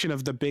prediction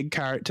of the big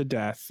character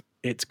death,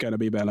 it's going to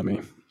be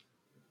Bellamy.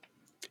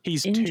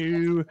 He's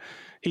too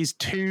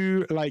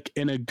like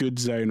in a good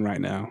zone right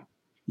now.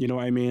 You know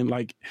what I mean?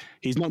 Like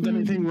he's not done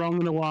anything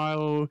wrong in a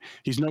while.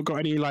 He's not got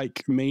any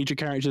like major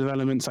character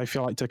developments. I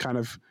feel like to kind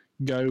of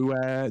go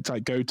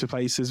to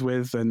places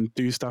with and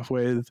do stuff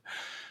with.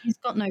 He's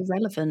got no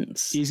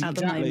relevance at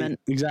the moment.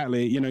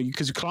 Exactly.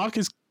 Because Clark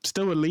is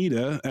still a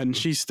leader and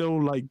she's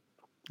still like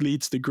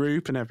leads the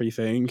group and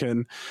everything.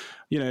 And,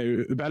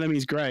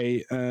 Bellamy's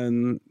great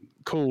and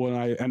cool.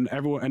 And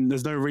everyone, and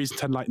there's no reason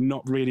to like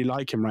not really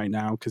like him right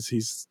now because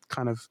he's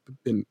kind of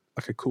been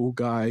like a cool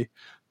guy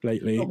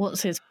lately. But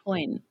what's his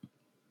point?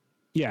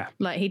 Yeah,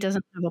 like he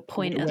doesn't have a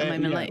point at the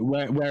moment. Yeah.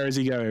 Like where is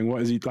he going? What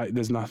is he like?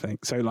 There's nothing.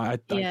 So like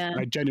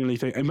I genuinely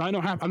think it might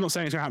not happen. I'm not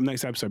saying it's gonna happen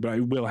next episode, but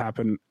it will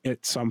happen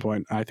at some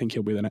point. I think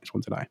he'll be the next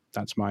one today.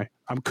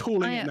 I'm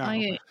calling it now.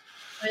 I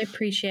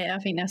appreciate it. I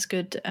think that's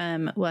good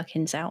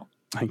workings out.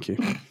 Thank you.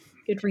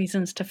 Good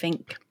reasons to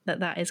think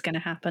that is going to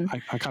happen.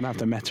 I kind of have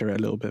to meta it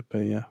a little bit,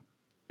 but yeah.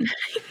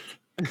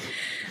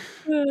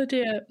 Oh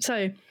dear.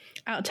 So,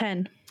 out of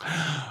 10.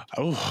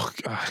 Oh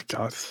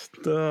God.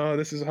 Oh,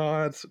 this is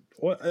hard.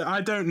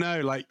 I don't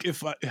know. Like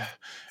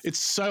it's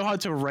so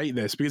hard to rate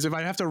this because if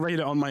I have to rate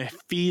it on my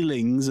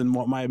feelings and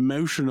what my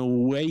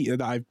emotional weight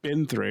that I've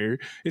been through,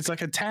 it's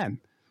like a 10.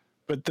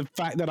 But the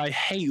fact that I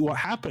hate what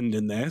happened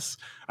in this,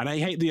 and I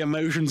hate the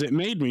emotions it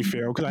made me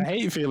feel, because I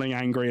hate feeling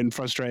angry and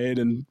frustrated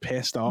and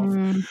pissed off,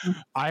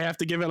 I have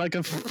to give it like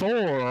a 4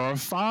 or a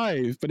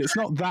 5. But it's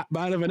not that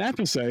bad of an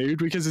episode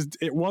because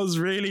it was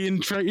really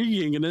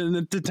intriguing and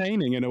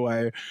entertaining in a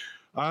way.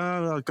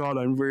 Oh, God,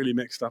 I'm really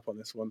mixed up on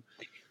this one.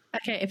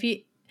 Okay, if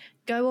you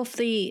go off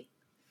the...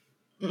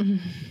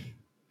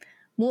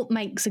 what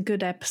makes a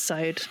good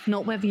episode?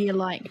 Not whether you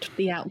liked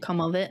the outcome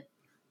of it,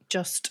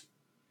 just...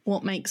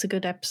 what makes a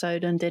good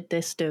episode, and did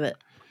this do it?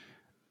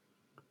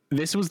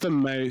 This was the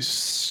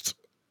most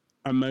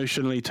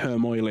emotionally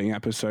turmoiling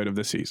episode of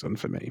the season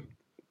for me.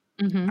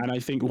 And I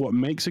think what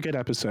makes a good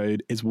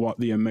episode is what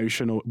the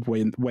emotional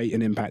weight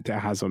and impact it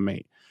has on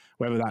me.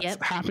 Whether that's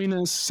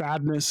happiness,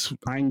 sadness,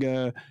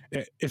 anger.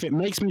 If it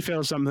makes me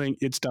feel something,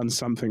 it's done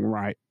something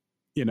right.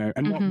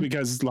 And not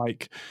because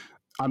like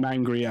I'm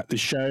angry at the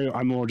show.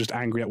 I'm more just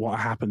angry at what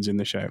happens in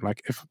the show.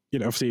 Like if,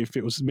 obviously if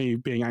it was me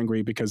being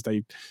angry because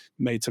they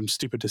made some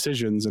stupid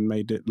decisions and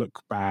made it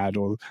look bad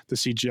or the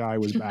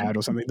CGI was bad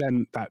or something,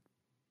 then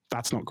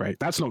that's not great.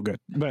 That's not good.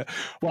 But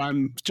what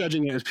I'm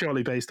judging it is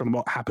purely based on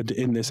what happened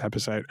in this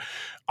episode.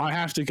 I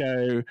have to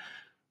go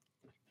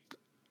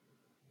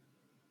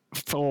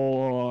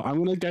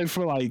I'm going to go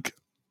for an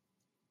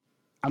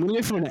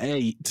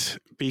 8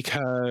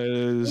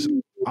 because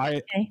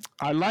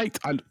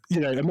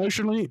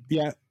emotionally,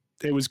 yeah,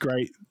 it was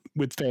great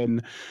with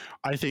Finn.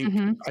 I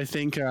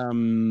think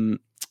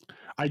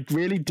I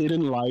really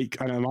didn't like,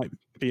 and I might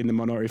be in the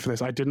minority for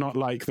this, I did not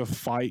like the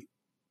fight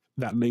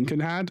that Lincoln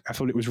had. I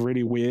thought it was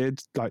really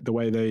weird, like the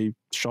way they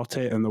shot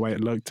it and the way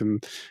it looked,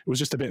 and it was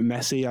just a bit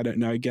messy. I don't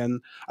know. Again,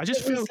 it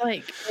was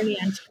like really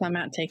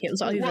anticlimactic. It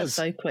was over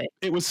so quick.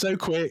 It was so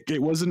quick.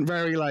 It wasn't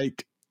very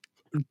like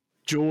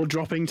jaw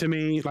dropping to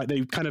me. Like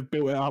they kind of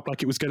built it up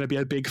like it was going to be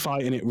a big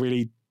fight, and it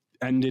really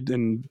ended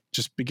and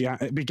just began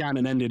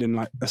and ended in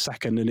like a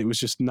second, and it was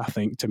just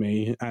nothing to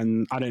me.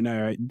 And I don't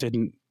know, it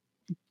didn't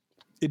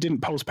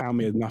pulse pound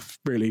me enough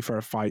really for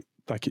a fight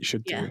like it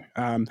should do.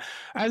 And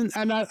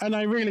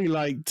I really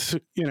liked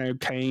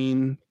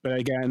Kane, but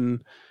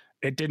again,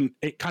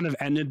 it kind of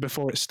ended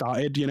before it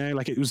started, you know,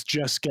 like it was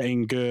just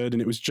getting good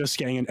and it was just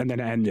getting, and then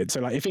it ended.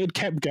 So like if it had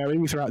kept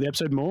going throughout the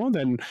episode more,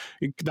 then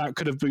that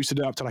could have boosted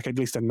it up to like at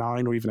least a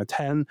 9 or even a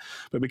 10.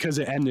 But because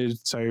it ended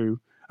so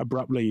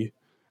abruptly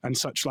and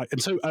such like,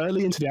 and so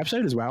early into the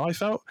episode as well, I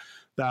felt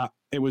that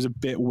it was a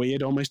bit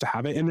weird almost to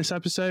have it in this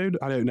episode.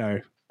 I don't know.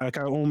 Like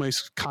I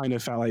almost kind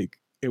of felt like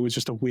it was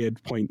just a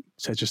weird point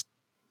to just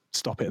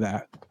stop it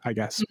there, I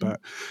guess.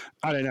 But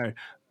I don't know.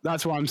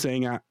 That's what I'm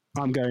saying at.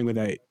 I'm going with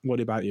 8.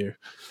 What about you?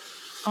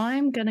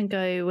 I'm gonna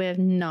go with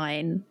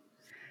 9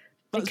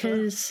 That's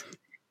because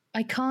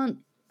I can't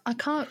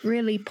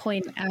really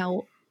point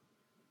out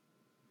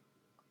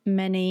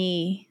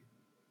many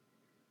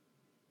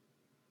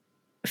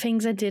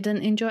things I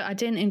didn't enjoy. I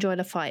didn't enjoy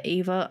the fight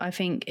either. I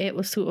think it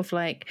was sort of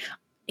like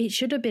it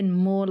should have been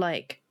more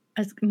like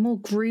more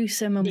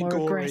gruesome and more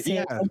gory.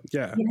 aggressive.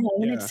 Yeah. I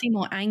wanted to see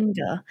more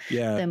anger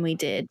than we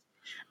did.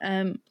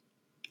 I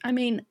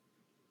mean,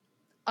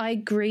 I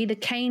agree. The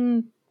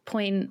Kane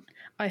point,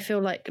 I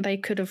feel like they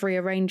could have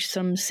rearranged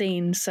some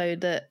scenes so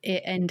that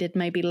it ended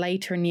maybe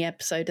later in the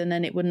episode and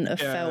then it wouldn't have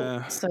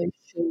felt so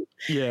short.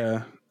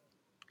 Yeah.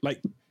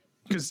 Like,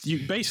 because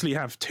you basically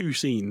have 2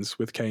 scenes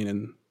with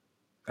Kane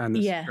and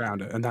this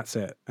grounder, and that's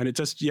it. And it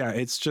just,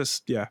 it's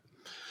just, It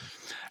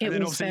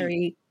was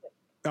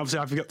obviously,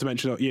 I forgot to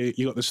mention,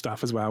 you got the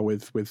stuff as well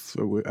with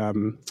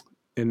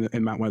in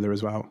Mount Weather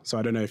as well. So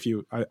I don't know if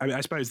you,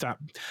 I suppose that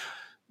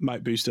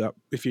might boost it up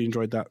if you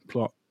enjoyed that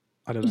plot.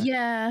 I don't know.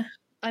 Yeah.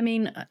 I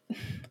mean,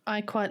 I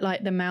quite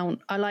like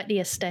I like the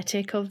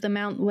aesthetic of the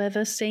Mount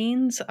Weather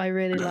scenes. I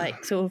really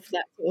like sort of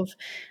that sort of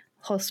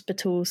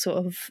hospital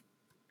sort of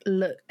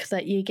look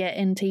that you get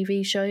in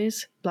TV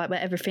shows, like where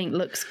everything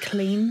looks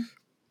clean.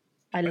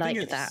 I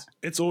like that.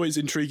 It's always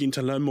intriguing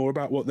to learn more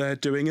about what they're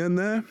doing in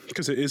there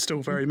because it is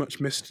still very much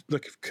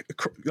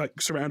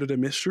like surrounded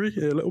in mystery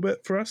a little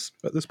bit for us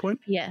at this point.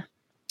 Yeah.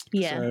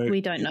 So,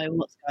 we don't know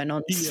what's going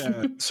on.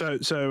 Yeah.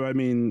 So I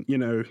mean, you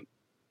know,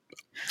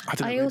 I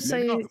don't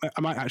know.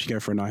 I might actually go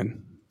for a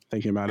 9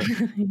 thinking about it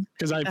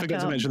because I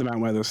forgot to mention the Mount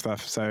Weather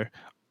stuff. So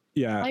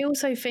yeah. I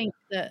also think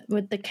that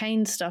with the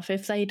Kane stuff,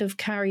 if they'd have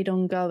carried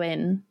on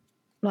going,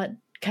 like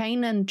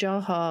Kane and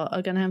Jahar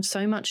are going to have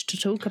so much to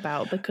talk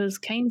about because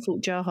Kane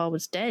thought Jahar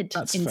was dead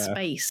in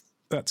space.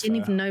 Didn't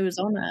even know he was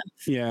on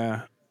Earth.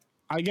 Yeah.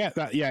 I get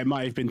that. Yeah, it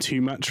might have been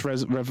too much,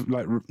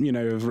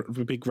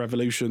 big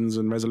revolutions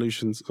and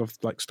resolutions of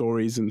like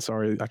stories. And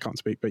sorry, I can't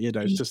speak, but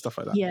it's just stuff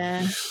like that.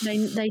 Yeah,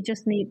 they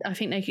just need. I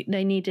think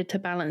they needed to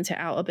balance it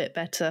out a bit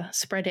better,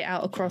 spread it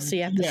out across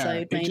the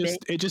episode. Maybe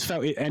it just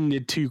felt it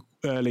ended too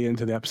early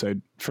into the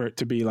episode for it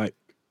to be like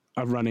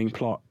a running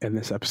plot in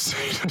this episode.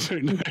 I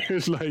don't know. It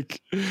was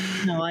like,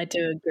 no, I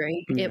do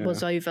agree. Yeah. It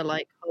was over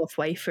like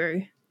halfway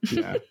through.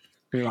 Yeah,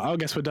 you're like, I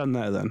guess we're done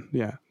there then.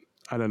 Yeah,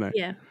 I don't know.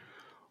 Yeah.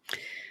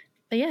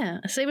 But yeah,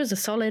 so it was a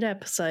solid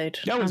episode.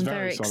 I'm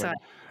very excited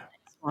for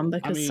this one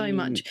because so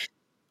much.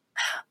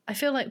 I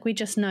feel like we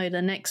just know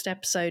the next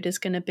episode is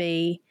going to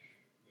be.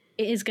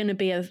 It is going to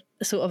be a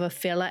sort of a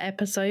filler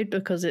episode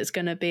because it's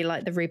going to be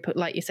like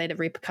like you say, the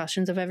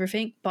repercussions of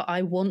everything. But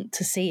I want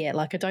to see it.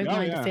 Like I don't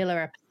mind the filler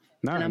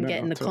episode, and I'm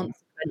getting the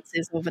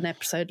consequences of an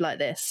episode like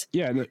this.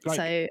 Yeah,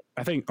 so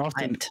I think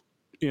often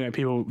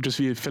people just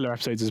view filler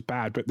episodes as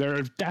bad, but there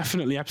are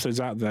definitely episodes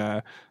out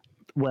there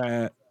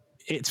where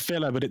it's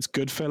filler, but it's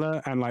good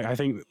filler. And like I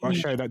think a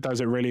show that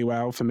does it really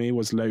well for me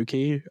was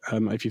Loki.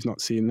 If you've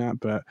not seen that,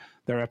 but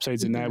there are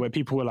episodes in there where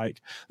people were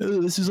like,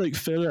 "Oh, this is like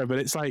filler," but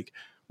it's like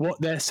what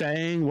they're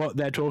saying, what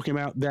they're talking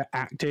about, their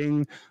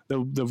acting,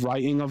 the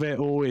writing of it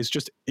all is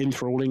just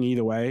enthralling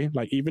either way.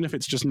 Like even if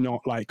it's just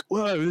not like,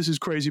 "Whoa, this is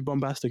crazy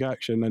bombastic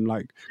action," and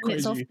like crazy.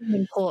 It's often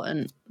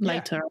important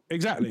later.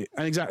 Exactly,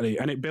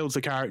 and it builds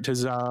the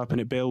characters up and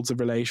it builds the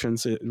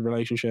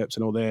relationships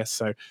and all this.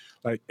 So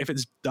like if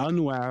it's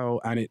done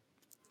well and it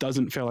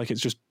doesn't feel like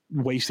it's just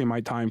wasting my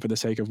time for the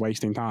sake of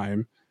wasting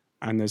time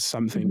and there's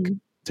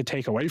something to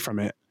take away from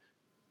it,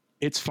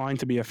 it's fine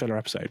to be a filler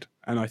episode.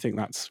 And I think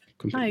that's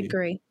completely I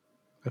agree.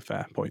 A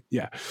fair point.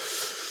 Yeah.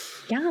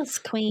 Yes,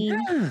 queen.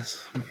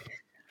 Yes.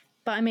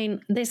 But I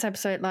mean, this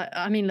episode, look,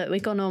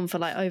 we've gone on for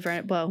by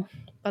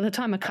the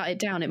time I cut it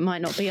down, it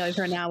might not be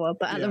over an hour,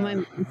 but at the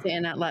moment I'm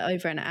sitting at like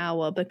over an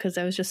hour because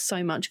there was just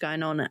so much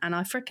going on and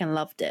I freaking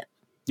loved it.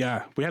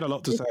 Yeah, we had a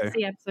lot to say. This is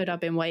the episode I've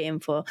been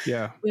waiting for.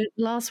 Yeah.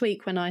 Last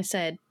week when I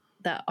said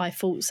that I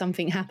thought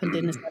something happened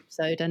in this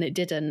episode and it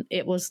didn't,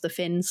 it was the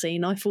Finn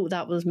scene. I thought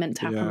that was meant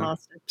to happen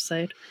last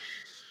episode.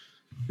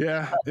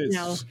 Yeah. It's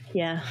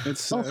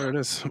there it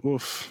is.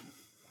 Oof.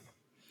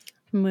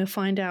 And we'll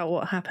find out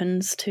what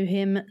happens to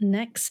him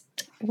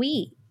next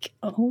week.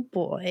 Oh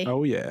boy.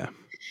 Oh yeah.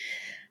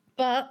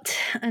 But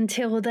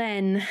until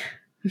then...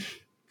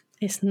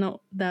 It's not,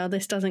 though,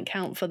 this doesn't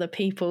count for the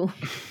people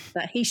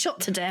that he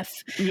shot to death.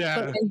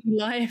 Yeah. But maybe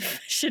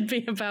life should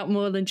be about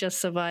more than just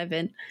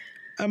surviving.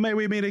 And may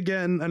we meet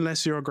again,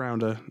 unless you're a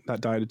grounder that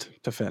died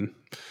to Finn.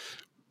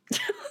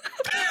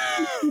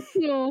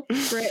 Oh,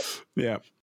 rip. Yeah.